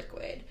 a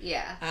liquid.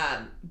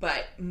 Yeah.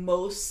 But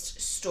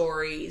most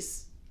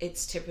stories,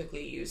 it's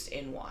typically used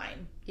in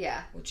wine.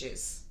 Yeah. Which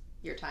is...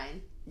 Your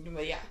time.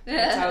 But yeah,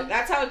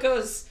 that's how it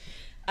goes.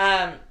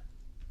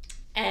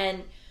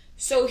 And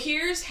so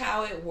here's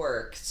how it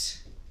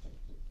worked.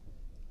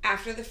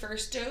 After the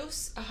first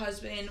dose, a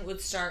husband would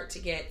start to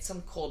get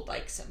some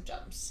cold-like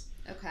symptoms.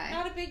 Okay.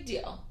 Not a big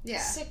deal.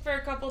 Yeah. Sick for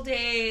a couple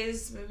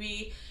days,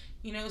 maybe,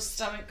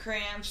 stomach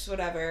cramps,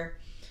 whatever.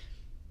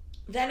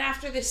 Then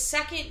after the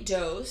second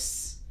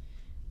dose,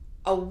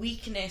 a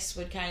weakness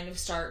would kind of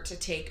start to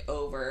take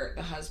over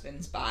the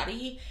husband's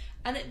body.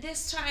 And at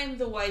this time,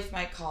 the wife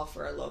might call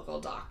for a local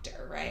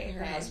doctor, right?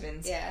 Her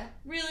husband's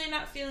really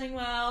not feeling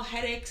well.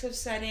 Headaches have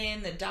set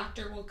in. The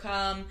doctor will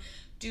come,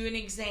 do an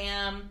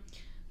exam.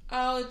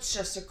 Oh, it's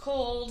just a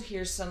cold.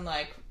 Here's some,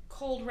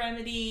 cold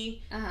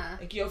remedy. Uh-huh.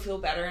 You'll feel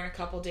better in a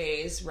couple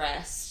days.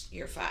 Rest.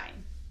 You're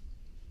fine.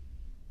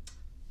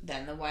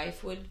 Then the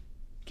wife would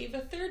give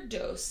a 3rd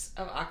dose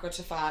of Aqua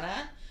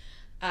Tofana.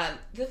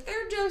 The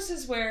 3rd dose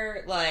is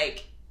where,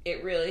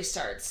 it really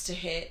starts to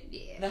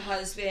hit the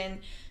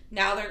husband.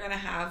 Now they're going to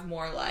have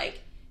more,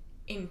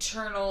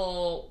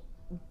 internal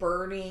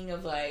burning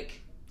of,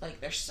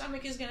 their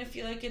stomach is going to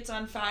feel like it's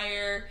on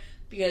fire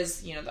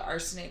because, the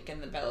arsenic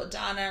and the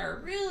belladonna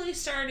are really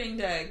starting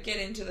to get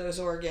into those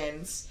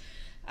organs.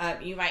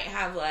 You might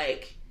have,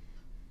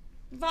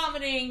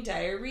 vomiting,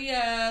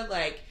 diarrhea,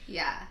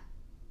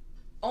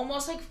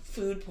 almost like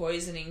food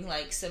poisoning,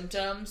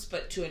 symptoms,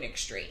 but to an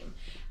extreme.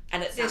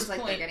 And at this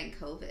point... Sounds like they're getting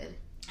COVID.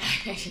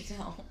 I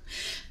know.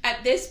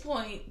 At this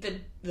point,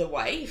 the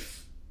wife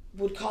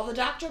would call the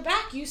doctor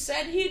back. You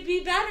said he'd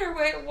be better.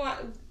 What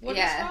is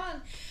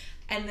wrong?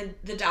 And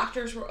the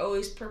doctors were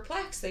always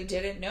perplexed. They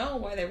didn't know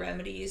why the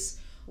remedies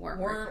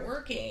weren't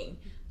working.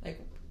 Like,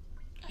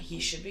 he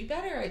should be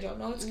better. I don't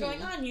know what's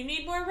going on. You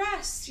need more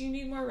rest. You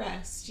need more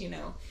rest, you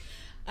know.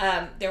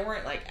 There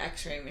weren't, like,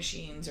 x-ray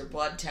machines or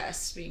blood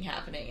tests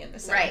happening in the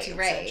 17th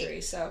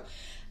century. So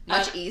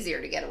much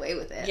easier to get away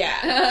with it.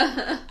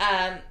 Yeah.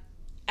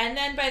 And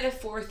then by the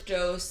 4th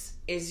dose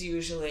is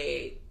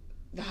usually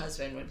the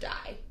husband would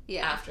die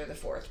after the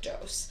 4th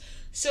dose.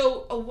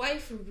 So a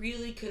wife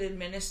really could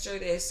administer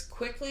this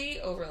quickly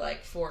over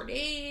like 4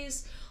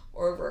 days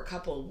or over a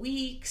couple of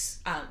weeks,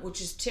 which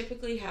is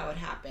typically how it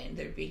happened.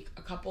 There'd be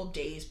a couple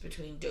days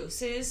between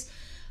doses.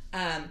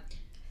 I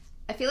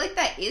feel like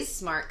that is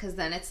smart, because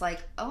then it's like,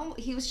 oh,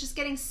 he was just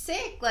getting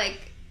sick.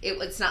 Like,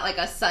 it's not like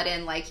a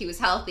sudden, like, he was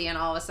healthy and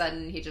all of a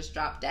sudden he just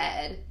dropped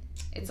dead.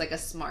 It's like a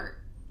smart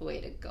way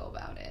to go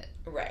about it.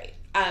 Right.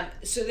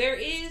 So there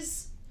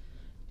is,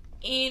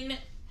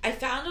 I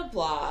found a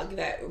blog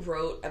that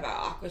wrote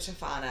about Aqua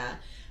Tofana,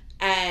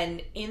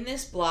 and in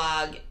this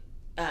blog,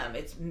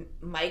 it's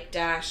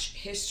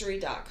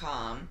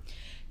mike-history.com.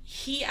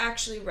 He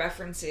actually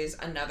references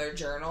another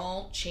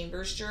journal,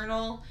 Chambers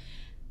Journal,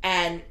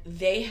 and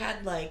they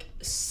had like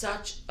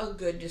such a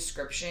good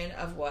description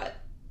of what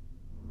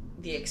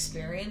the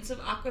experience of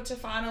Aqua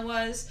Tofana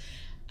was.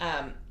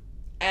 And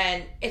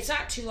it's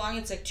not too long,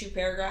 it's like 2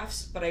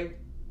 paragraphs, but I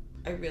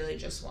really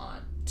just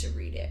want to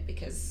read it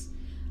because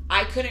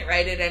I couldn't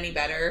write it any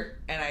better,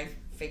 and I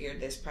figured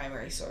this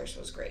primary source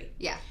was great.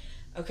 Yeah.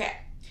 Okay.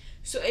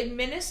 So,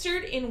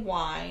 administered in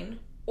wine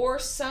or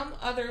some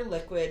other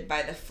liquid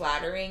by the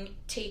flattering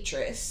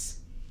Tatris,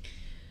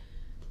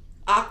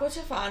 Aqua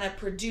Tofana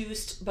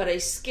produced but a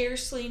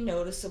scarcely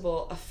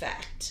noticeable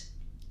effect.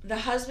 The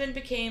husband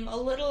became a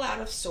little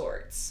out of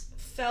sorts,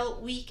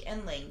 felt weak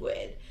and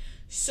languid,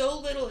 so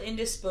little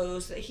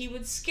indisposed that he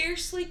would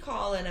scarcely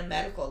call in a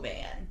medical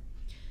man.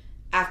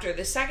 After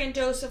the 2nd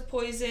dose of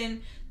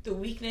poison, the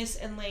weakness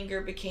and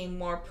languor became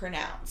more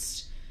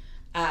pronounced.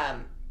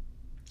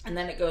 And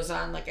then it goes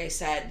on, like I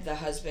said, the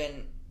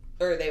husband,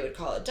 or they would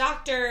call a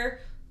doctor,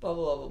 blah,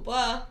 blah, blah, blah,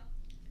 blah.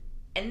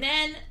 And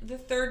then the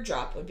 3rd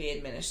drop would be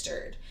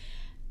administered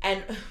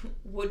and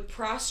would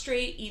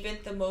prostrate even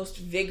the most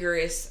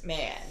vigorous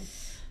man.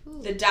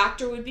 Ooh. The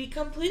doctor would be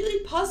completely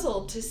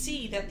puzzled to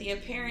see that the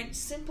apparent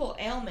simple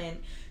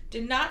ailment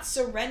did not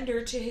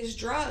surrender to his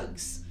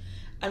drugs.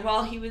 And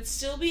while he would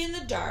still be in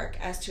the dark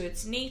as to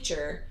its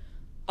nature,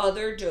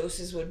 other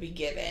doses would be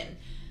given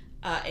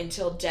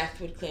until death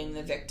would claim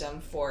the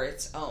victim for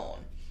its own.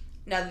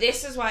 Now,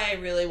 this is why I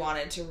really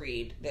wanted to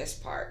read this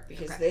part,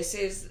 because this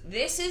is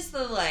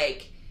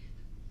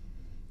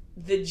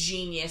the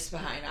genius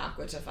behind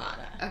Aqua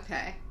Tofana.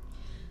 Okay.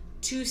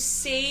 To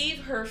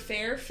save her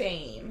fair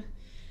fame,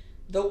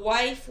 the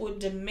wife would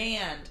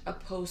demand a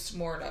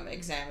post-mortem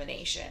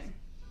examination,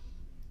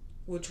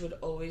 which would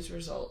always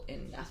result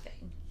in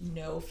nothing.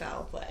 No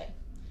foul play.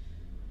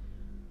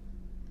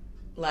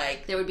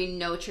 Like, there would be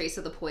no trace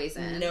of the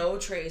poison. No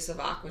trace of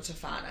Aqua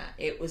Tofana.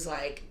 It was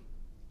like,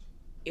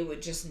 it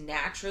would just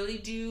naturally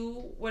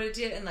do what it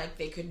did, and like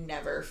they could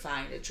never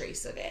find a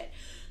trace of it.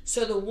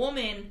 So the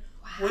woman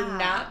would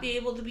not be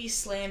able to be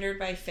slandered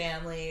by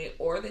family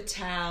or the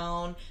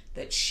town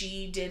that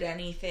she did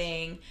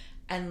anything,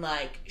 and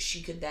like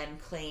she could then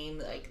claim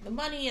like the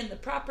money and the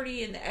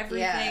property and the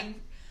everything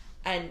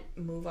and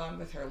move on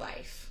with her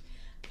life.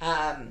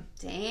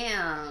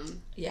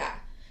 Damn. Yeah.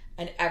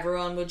 And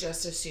everyone would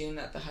just assume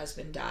that the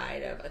husband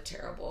died of a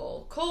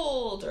terrible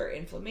cold or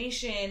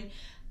inflammation.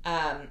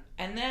 And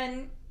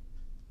then,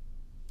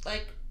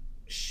 like,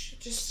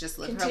 just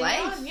live her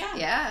life. On. Yeah.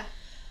 Yeah.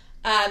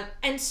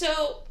 And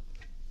so,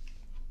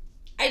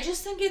 I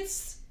just think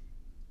it's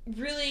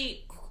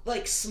really,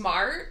 like,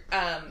 smart.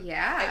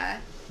 Yeah.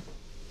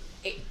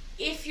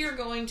 If you're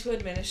going to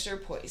administer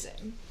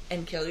poison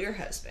and kill your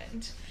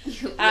husband.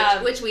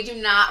 which we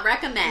do not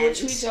recommend.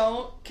 Which we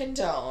don't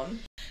condone.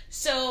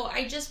 So,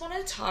 I just want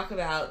to talk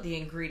about the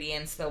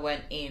ingredients that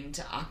went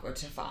into Aqua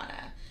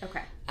Tofana.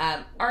 Okay.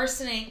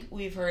 Arsenic,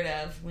 we've heard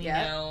of. We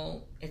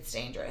know it's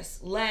dangerous.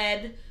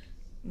 Lead,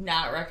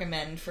 not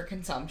recommend for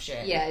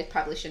consumption. Yeah, I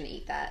probably shouldn't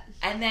eat that.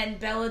 And then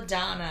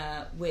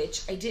belladonna,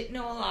 which I didn't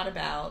know a lot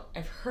about.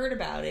 I've heard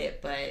about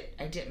it, but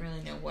I didn't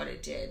really know what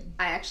it did.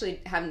 I actually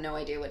have no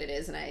idea what it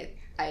is, and I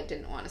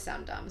didn't want to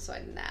sound dumb, so I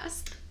didn't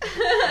ask.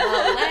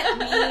 Well,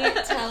 let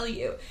me tell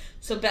you.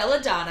 So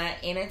belladonna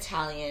in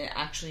Italian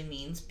actually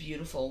means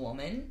beautiful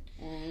woman.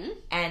 Mm-hmm.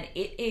 And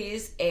it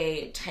is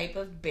a type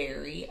of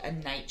berry, a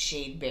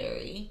nightshade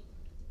berry.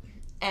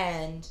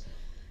 And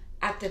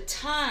at the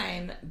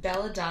time,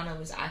 belladonna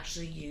was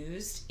actually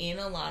used in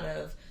a lot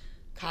of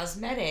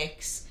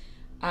cosmetics.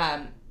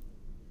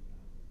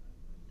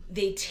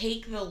 They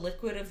take the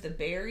liquid of the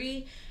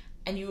berry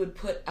and you would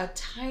put a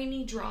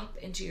tiny drop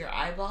into your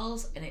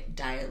eyeballs and it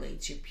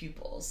dilates your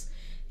pupils.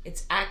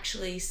 It's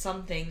actually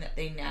something that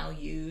they now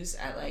use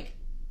at, like,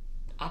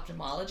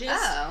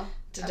 ophthalmologists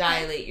to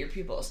dilate your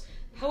pupils.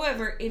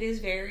 However, it is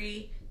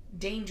very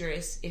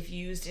dangerous if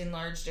used in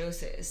large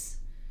doses.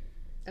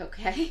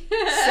 Okay.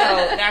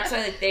 So that's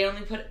why, like, they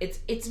only put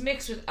it's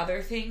mixed with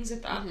other things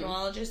at the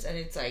ophthalmologist, and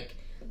it's like,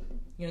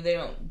 you know, they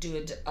don't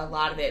do a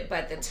lot of it. But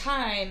at the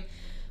time,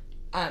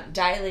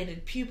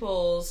 dilated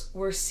pupils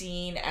were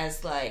seen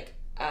as like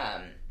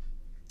the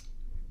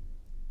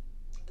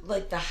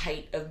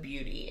height of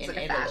beauty in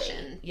Italy.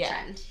 Fashion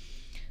trend.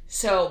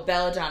 So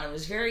belladonna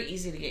was very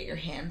easy to get your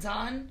hands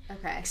on,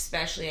 okay,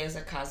 especially as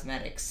a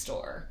cosmetics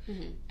store.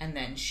 And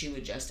then she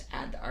would just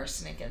add the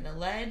arsenic and the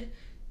lead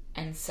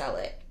and sell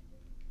it.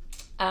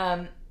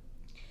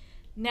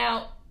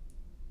 Now,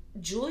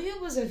 Julia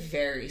was a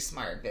very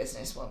smart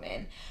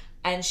businesswoman,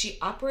 and she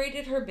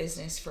operated her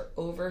business for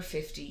over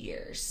 50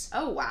 years.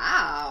 Oh,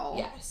 wow.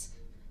 Yes.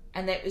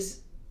 And that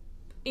was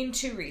in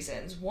two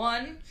reasons.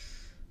 One,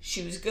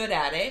 she was good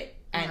at it,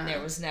 and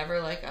there was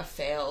never like a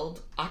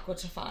failed Aqua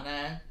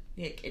Tofana.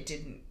 Like, it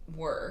didn't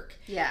work.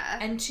 Yeah.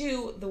 And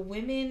two, the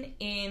women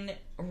in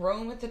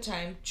Rome at the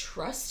time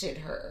trusted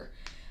her.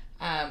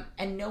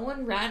 And no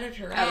one ratted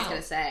her out. I was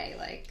going to say,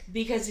 like...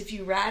 Because if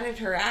you ratted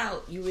her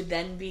out, you would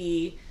then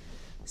be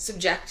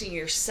subjecting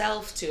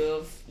yourself to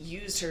have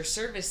used her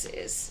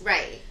services.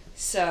 Right.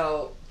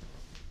 So,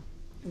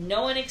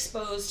 no one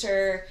exposed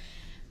her,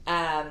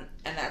 and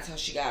that's how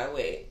she got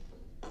away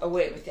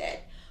with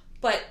it.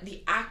 But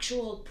the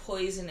actual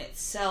poison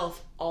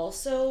itself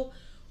also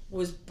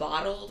was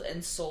bottled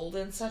and sold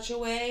in such a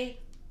way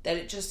that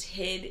it just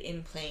hid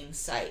in plain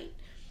sight.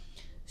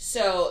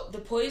 So, the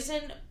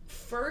poison...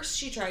 First,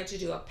 she tried to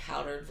do a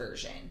powdered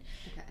version,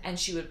 and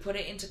she would put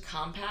it into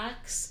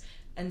compacts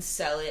and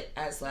sell it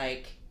as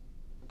like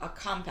a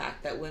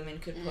compact that women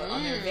could put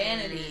on their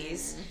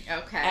vanities.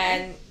 Okay.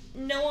 And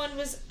no one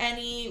was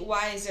any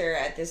wiser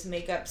at this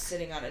makeup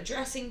sitting on a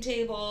dressing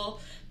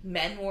table.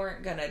 Men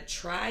weren't gonna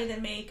try the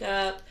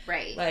makeup.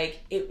 Right.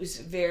 Like, it was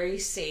very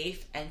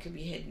safe and could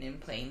be hidden in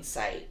plain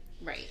sight.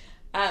 Right.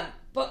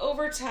 But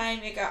over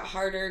time, it got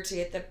harder to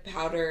get the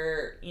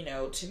powder, you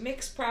know, to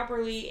mix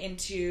properly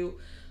into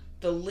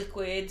the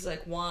liquids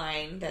like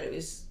wine that it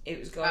was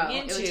going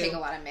into. It would take a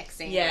lot of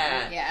mixing.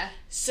 Yeah. Yeah.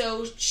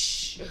 So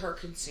her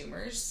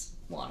consumers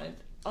wanted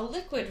a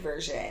liquid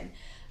version.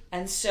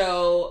 And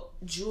so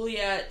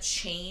Julia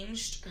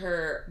changed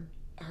her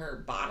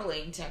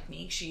bottling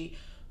technique. She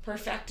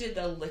perfected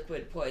the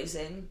liquid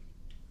poison,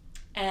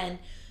 and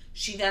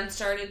she then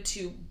started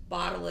to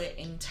bottle it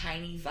in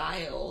tiny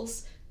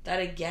vials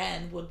that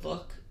again would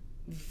look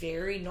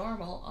very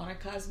normal on a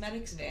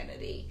cosmetics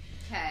vanity.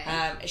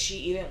 Okay. She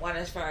even went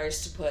as far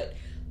as to put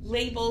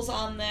labels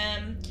on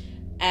them,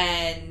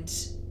 and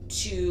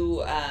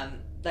to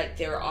like,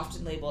 they were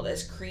often labeled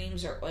as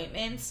creams or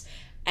ointments,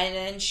 and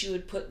then she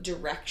would put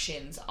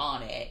directions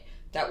on it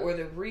that were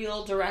the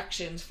real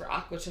directions for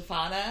Aqua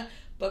Tofana,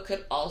 but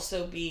could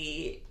also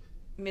be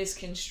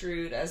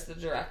misconstrued as the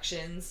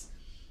directions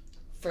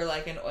for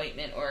like an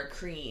ointment or a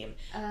cream.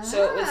 Oh.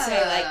 So it would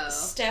say like,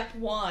 step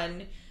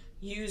 1,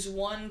 use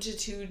 1 to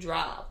 2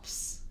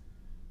 drops.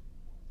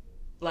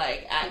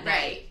 Like, at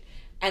night.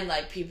 And,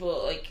 like,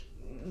 people, like,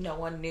 no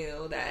one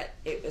knew that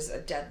it was a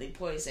deadly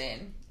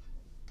poison.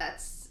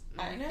 That's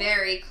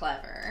very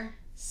clever.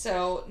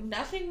 So,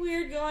 nothing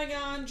weird going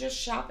on, just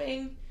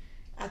shopping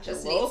at the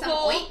need local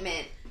some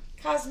ointment.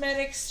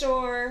 cosmetic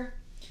store.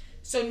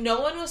 So,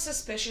 no one was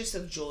suspicious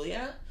of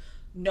Julia.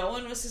 No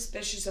one was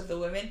suspicious of the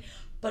women.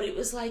 But it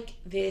was like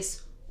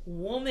this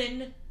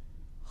womanhood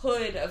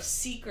of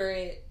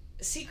secrecy.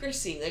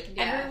 Like,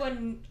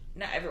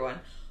 not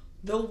everyone...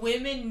 The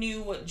women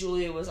knew what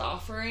Julia was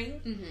offering,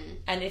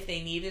 and if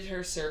they needed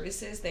her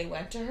services, they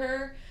went to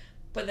her,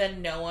 but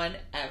then no one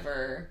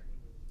ever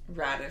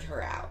ratted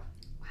her out.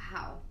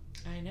 Wow.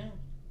 I know.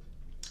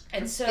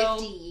 And for so...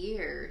 50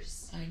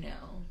 years. I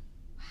know.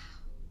 Wow.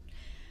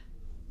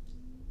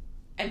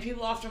 And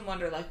people often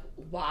wonder, like,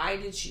 why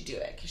did she do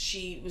it? Because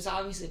she was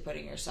obviously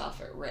putting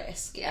herself at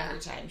risk every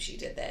time she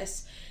did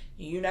this.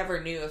 You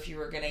never knew if you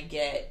were going to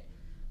get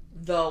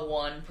the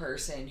one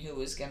person who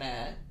was going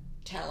to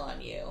tell on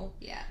you.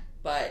 Yeah.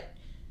 But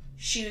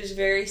she was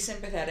very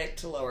sympathetic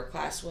to lower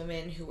class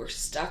women who were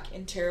stuck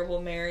in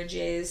terrible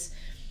marriages,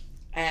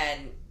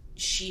 and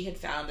she had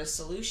found a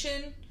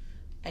solution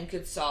and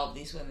could solve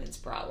these women's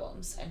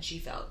problems, and she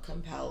felt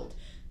compelled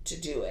to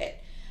do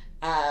it.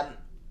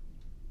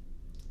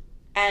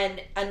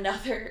 And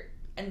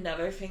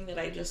another thing that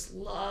I just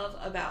love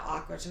about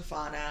Aqua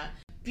Tofana,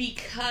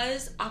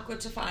 because Aqua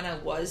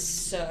Tofana was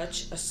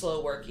such a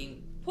slow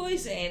working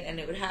poison, and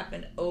it would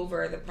happen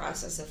over the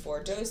process of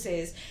 4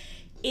 doses,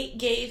 it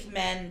gave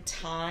men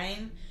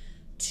time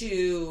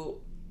to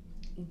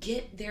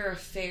get their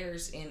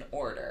affairs in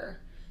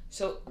order.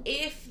 So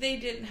if they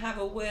didn't have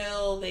a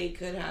will, they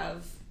could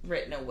have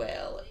written a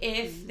will.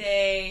 If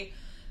they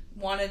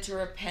wanted to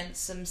repent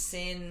some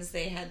sins,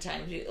 they had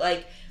time to,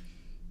 like,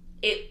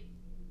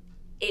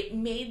 it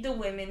made the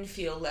women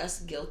feel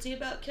less guilty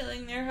about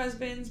killing their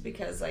husbands,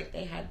 because, like,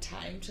 they had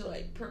time to,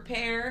 like,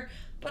 prepare.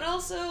 But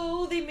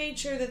also, they made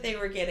sure that they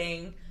were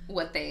getting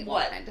what they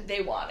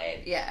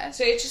wanted. Yeah.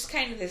 So it's just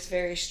kind of this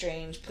very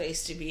strange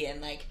place to be in.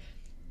 Like,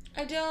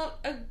 I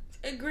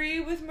agree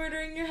with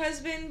murdering your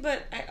husband,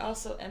 but I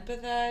also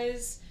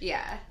empathize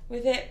Yeah.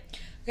 with it.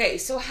 Okay,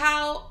 so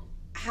how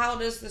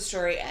does the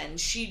story end?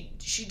 She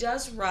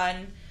does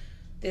run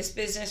this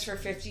business for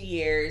 50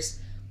 years,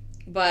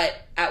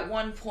 but at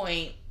one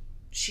point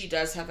she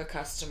does have a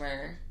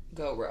customer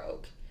go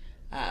rogue.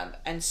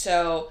 And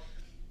so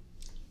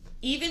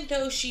even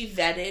though she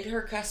vetted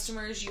her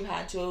customers, you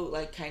had to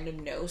like kind of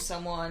know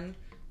someone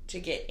to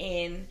get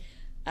in.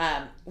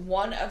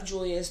 One of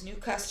Julia's new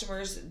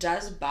customers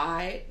does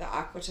buy the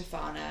Aqua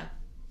Tofana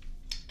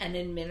and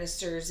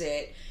administers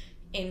it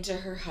into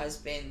her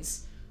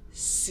husband's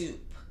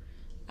soup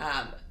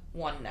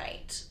one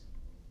night.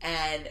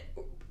 And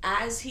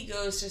as he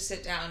goes to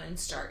sit down and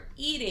start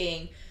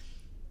eating,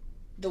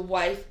 the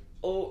wife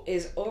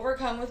is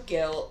overcome with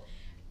guilt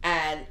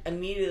and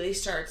immediately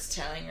starts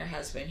telling her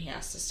husband he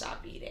has to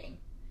stop eating.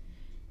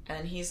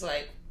 And he's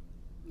like,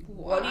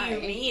 what do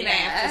you mean I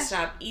have to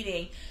stop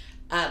eating?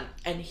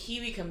 And he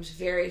becomes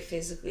very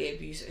physically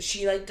abusive.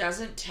 She like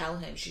doesn't tell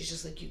him. She's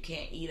just like, you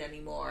can't eat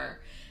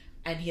anymore.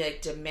 And he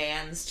like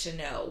demands to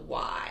know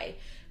why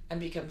and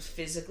becomes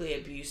physically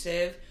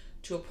abusive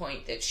to a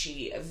point that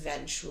she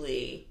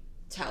eventually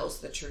tells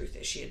the truth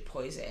that she had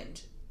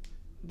poisoned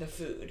the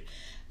food.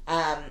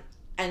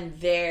 And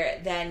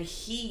then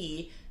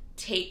he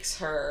takes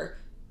her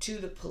to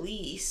the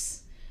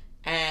police,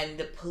 and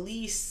the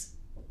police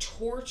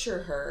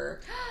torture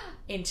her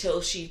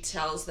until she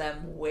tells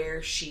them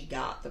where she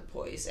got the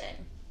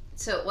poison.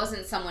 So it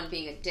wasn't someone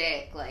being a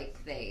dick, like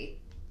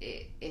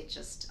it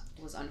just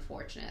was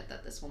unfortunate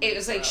that this woman It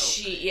was like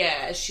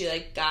she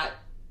like got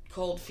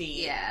cold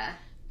feet. Yeah.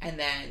 And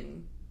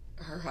then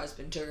her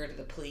husband took her to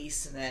the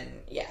police, and then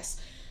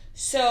yes.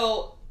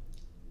 So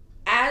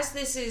as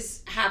this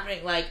is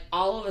happening, like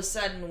all of a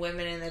sudden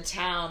women in the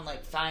town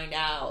like find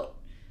out,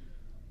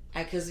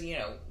 because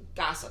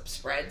gossip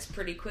spreads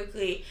pretty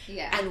quickly.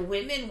 Yeah. And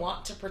women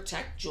want to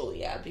protect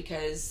Julia,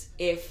 because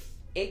if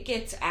it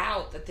gets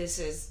out that this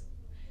is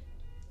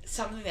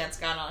something that's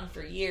gone on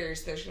for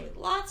years, there's going to be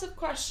lots of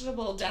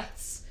questionable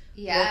deaths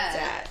looked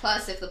at.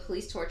 Plus, if the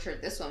police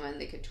tortured this woman,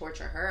 they could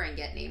torture her and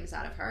get names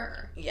out of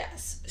her.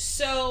 Yes.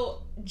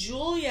 So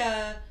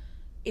Julia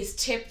is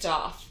tipped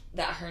off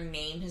that her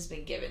name has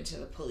been given to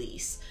the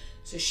police.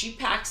 So she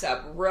packs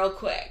up real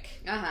quick.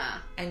 Uh-huh.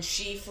 And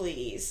she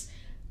flees.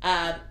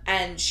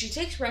 And she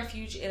takes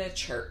refuge in a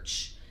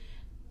church.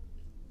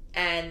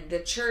 And the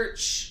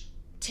church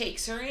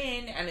takes her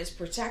in and is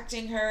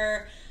protecting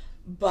her.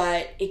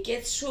 But it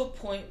gets to a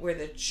point where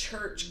the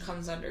church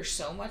comes under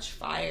so much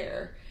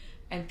fire,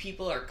 and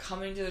people are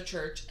coming to the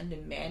church and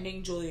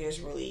demanding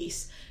Julia's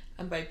release.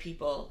 And by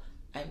people,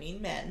 I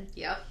mean men.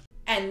 Yep.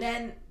 And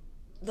then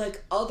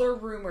like other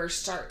rumors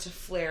start to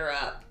flare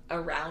up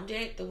around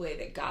it, the way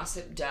that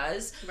gossip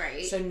does.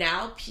 Right. So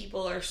now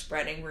people are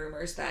spreading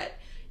rumors that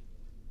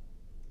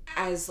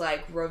as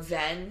like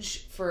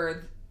revenge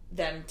for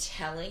them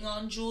telling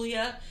on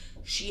Julia,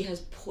 she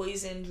has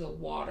poisoned the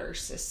water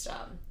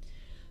system.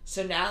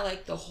 So now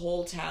like the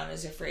whole town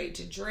is afraid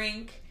to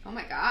drink. Oh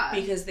my God.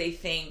 Because they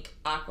think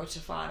Aqua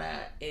Tofana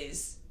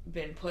is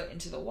been put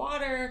into the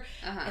water.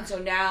 Uh-huh. And so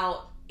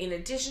now, in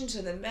addition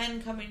to the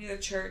men coming to the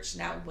church,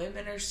 now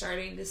women are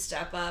starting to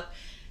step up.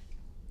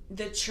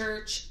 The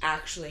church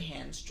actually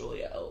hands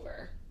Julia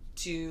over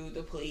to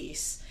the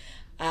police.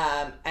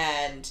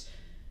 And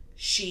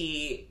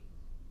she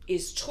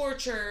is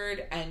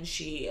tortured, and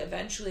she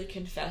eventually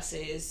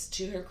confesses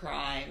to her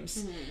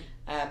crimes.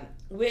 Mm-hmm.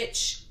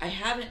 Which I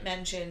haven't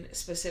mentioned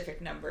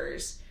specific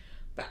numbers,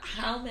 but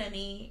how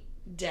many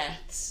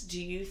deaths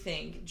do you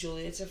think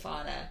Julia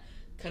Tofana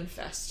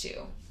confessed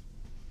to?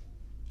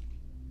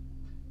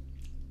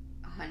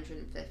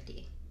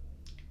 150.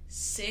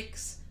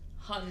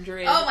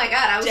 600. Oh my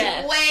God, I was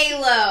deaths. way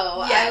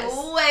low. Yes.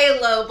 I way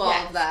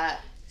lowballed Yes.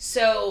 that.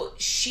 So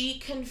she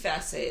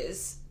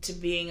confesses to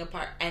being a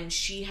part, and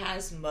she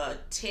has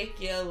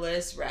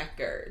meticulous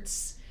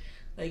records.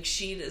 Like,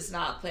 she does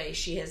not play.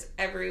 She has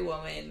every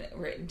woman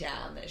written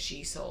down that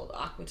she sold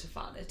Aqua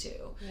Tofana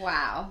to.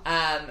 Wow.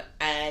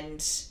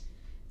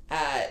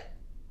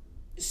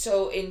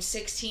 So in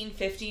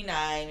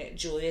 1659,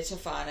 Julia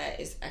Tofana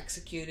is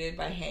executed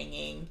by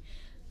hanging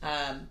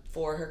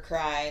for her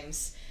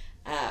crimes.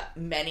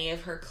 Many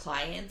of her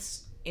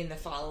clients in the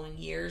following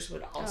years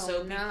would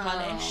also be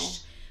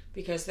punished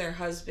because their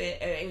husband,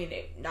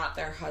 not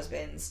their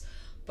husbands,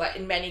 but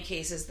in many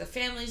cases, the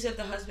families of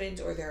the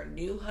husbands or their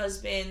new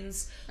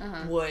husbands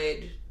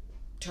would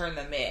turn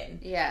them in.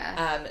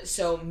 Yeah.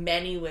 So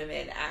many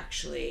women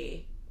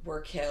actually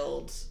were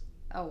killed.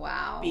 Oh,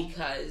 wow.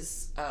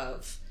 Because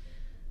of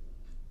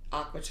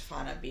Aqua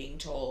Tofana being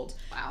told.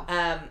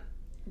 Wow.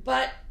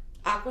 But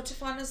Aqua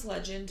Tofana's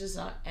legend does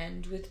not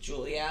end with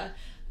Julia.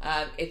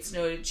 It's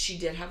noted she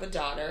did have a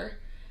daughter,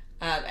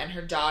 and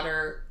her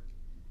daughter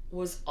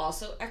was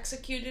also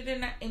executed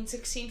in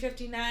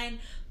 1659,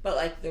 but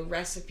like the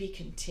recipe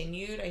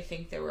continued. I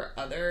think there were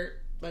other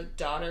like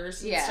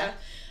daughters and stuff.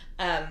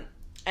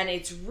 And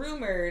it's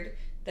rumored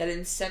that in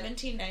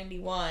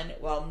 1791,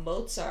 while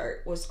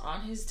Mozart was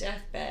on his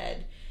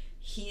deathbed,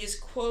 he is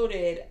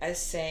quoted as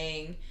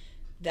saying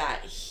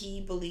that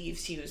he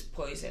believes he was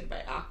poisoned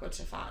by Aqua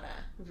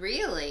Tofana.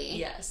 Really?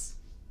 Yes.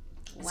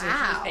 Wow. So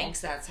he thinks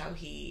that's how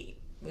he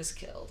was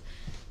killed.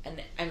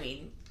 And, I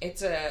mean,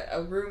 it's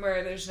a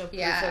rumor. There's no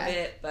proof of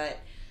it. But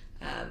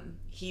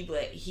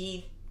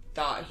he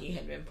thought he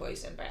had been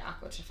poisoned by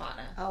Aqua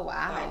Tofana. Oh,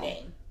 wow. By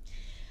name.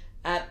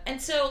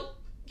 And so,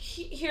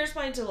 here's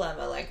my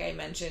dilemma, like I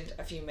mentioned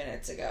a few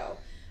minutes ago.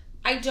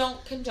 I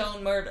don't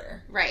condone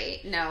murder.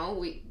 Right. No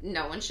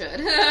one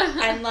should.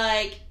 And,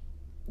 like,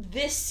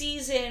 this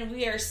season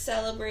we are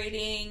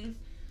celebrating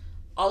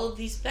all of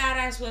these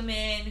badass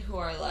women who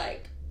are,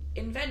 like,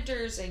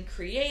 inventors and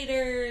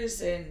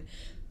creators and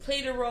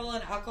played a role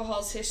in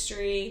alcohol's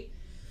history.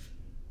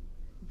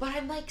 But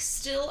I'm, like,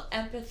 still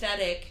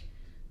empathetic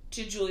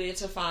to Julia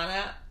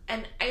Tofana.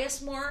 And I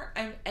guess more,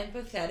 I'm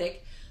empathetic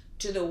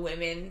to the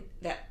women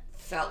that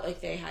felt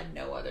like they had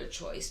no other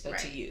choice but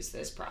to use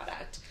this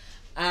product.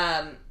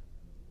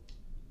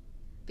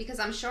 Because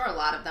I'm sure a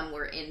lot of them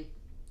were in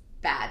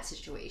bad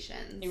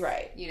situations.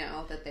 Right. You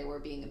know, that they were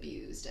being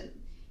abused and,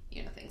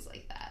 you know, things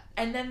like that.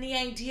 And then the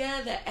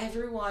idea that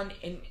everyone,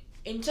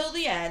 until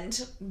the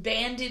end,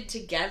 banded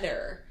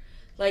together.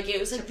 Like, it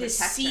was like this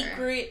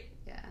secret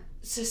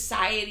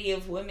society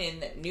of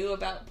women that knew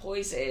about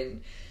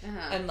poison.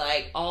 And,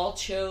 like, all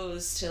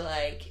chose to,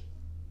 like,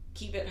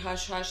 keep it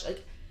hush-hush.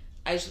 Like,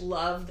 I just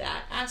love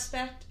that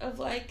aspect of,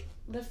 like,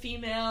 the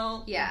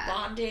female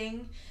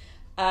bonding.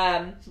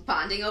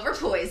 Bonding over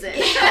poison.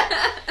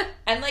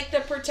 And, like, the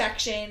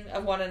protection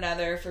of one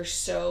another for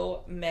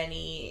so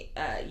many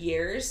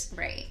years.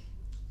 Right.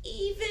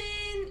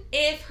 Even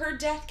if her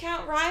death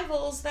count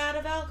rivals that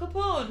of Al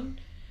Capone.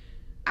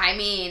 I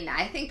mean,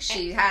 I think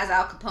she has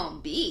Al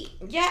Capone beat.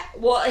 Yeah,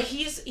 well,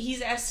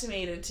 he's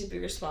estimated to be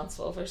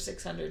responsible for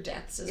 600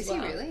 deaths as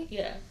well. Is he really?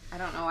 Yeah. I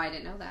don't know. I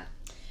didn't know that.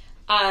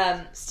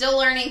 Still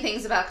learning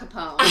things about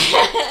Capone.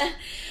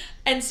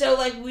 And so,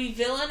 like, we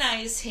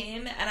villainize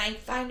him, and I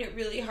find it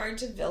really hard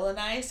to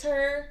villainize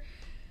her.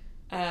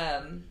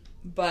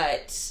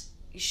 But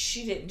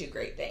she didn't do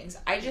great things.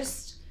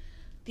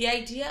 The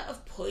idea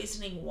of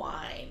poisoning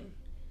wine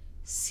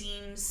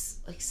seems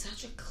like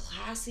such a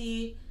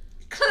classy...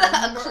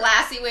 a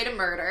classy way to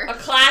murder. A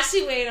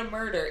classy way to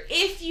murder.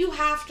 If you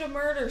have to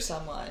murder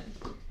someone.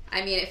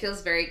 I mean, it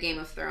feels very Game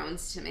of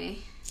Thrones to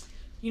me.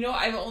 You know,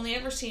 I've only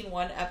ever seen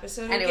one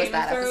episode of Game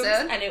of Thrones.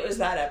 And it was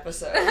that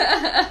episode.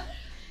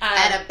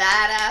 And a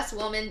badass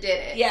woman did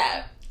it.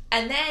 Yeah.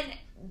 And then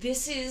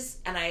this is,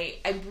 and I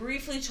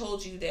briefly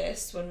told you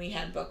this when we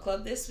had book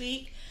club this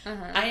week.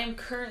 I am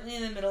currently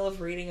in the middle of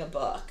reading a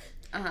book.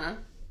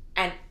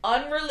 And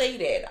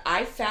unrelated,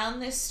 I found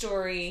this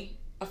story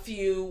a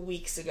few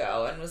weeks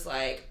ago and was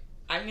like,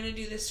 I'm going to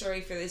do this story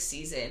for this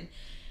season.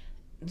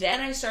 Then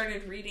I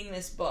started reading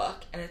this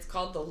book, and it's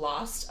called The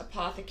Lost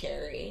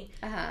Apothecary.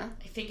 I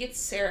think it's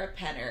Sarah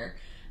Penner.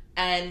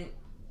 And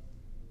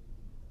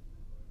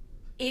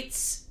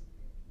it's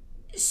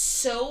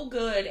so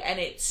good, and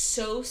it's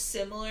so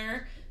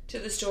similar to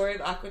the story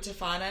of Aqua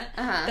Tofana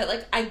that,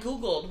 like, I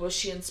Googled, was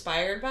she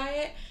inspired by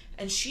it?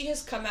 And she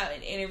has come out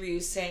in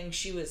interviews saying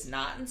she was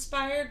not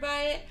inspired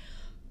by it.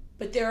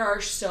 But there are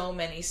so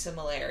many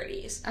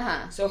similarities.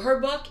 So her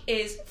book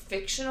is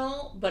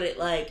fictional, but it,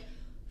 like,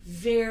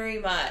 very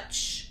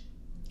much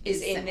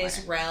is in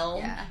this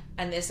realm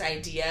and this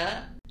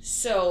idea.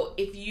 So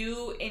if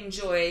you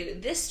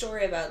enjoyed this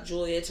story about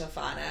Julia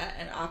Tofana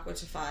and Aqua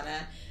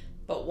Tofana,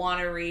 but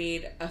want to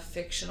read a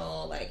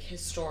fictional, like,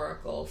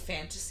 historical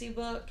fantasy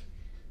book,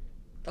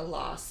 The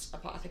Lost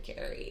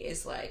Apothecary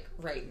is, like,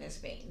 right in this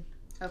vein.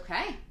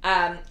 Okay.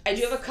 I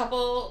do have a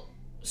couple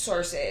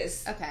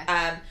sources. Okay.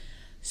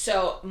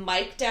 So,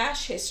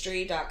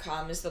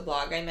 mike-history.com is the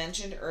blog I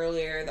mentioned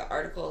earlier. The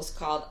article is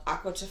called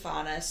Aqua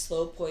Tofana,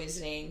 Slow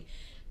Poisoning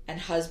and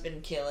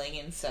Husband Killing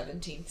in the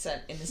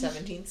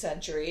 17th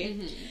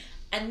century.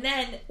 And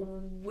then,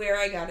 where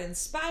I got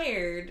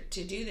inspired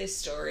to do this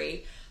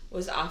story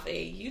was off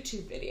a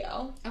YouTube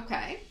video.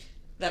 Okay.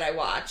 That I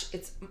watch.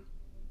 It's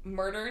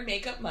Murder and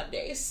Makeup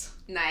Mondays.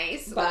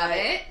 Nice. Love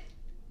it.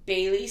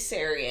 Bailey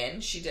Sarian.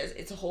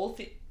 It's a whole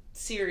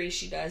series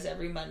she does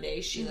every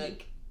Monday. She,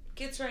 like,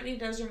 gets ready,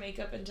 does her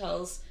makeup, and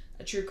tells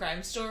a true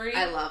crime story.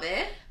 I love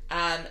it.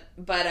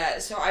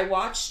 So I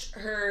watched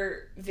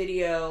her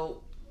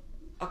video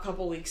a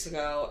couple weeks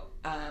ago,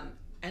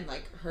 and,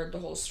 like, heard the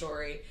whole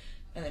story,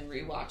 and then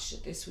rewatched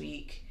it this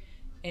week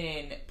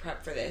in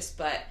prep for this.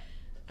 But,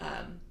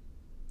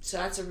 so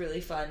that's a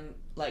really fun,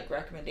 like,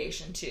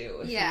 recommendation,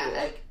 too. If you,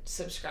 like,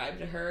 subscribe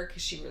to her,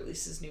 because she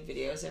releases new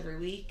videos every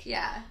week.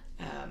 Yeah.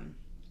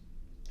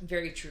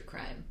 Very true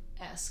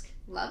crime-esque.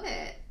 Love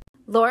it.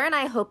 Laura and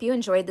I hope you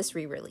enjoyed this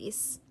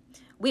re-release.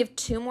 We have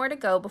 2 more to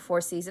go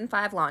before Season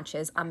 5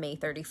 launches on May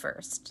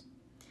 31st.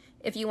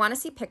 If you want to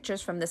see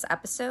pictures from this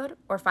episode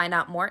or find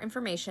out more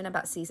information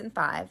about Season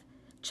 5,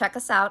 check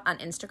us out on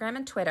Instagram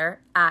and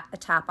Twitter at A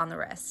Tap on the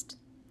Wrist.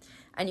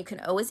 And you can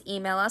always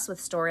email us with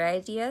story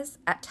ideas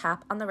at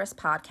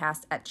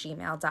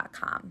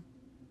taponthewristpodcast@gmail.com.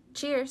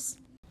 Cheers!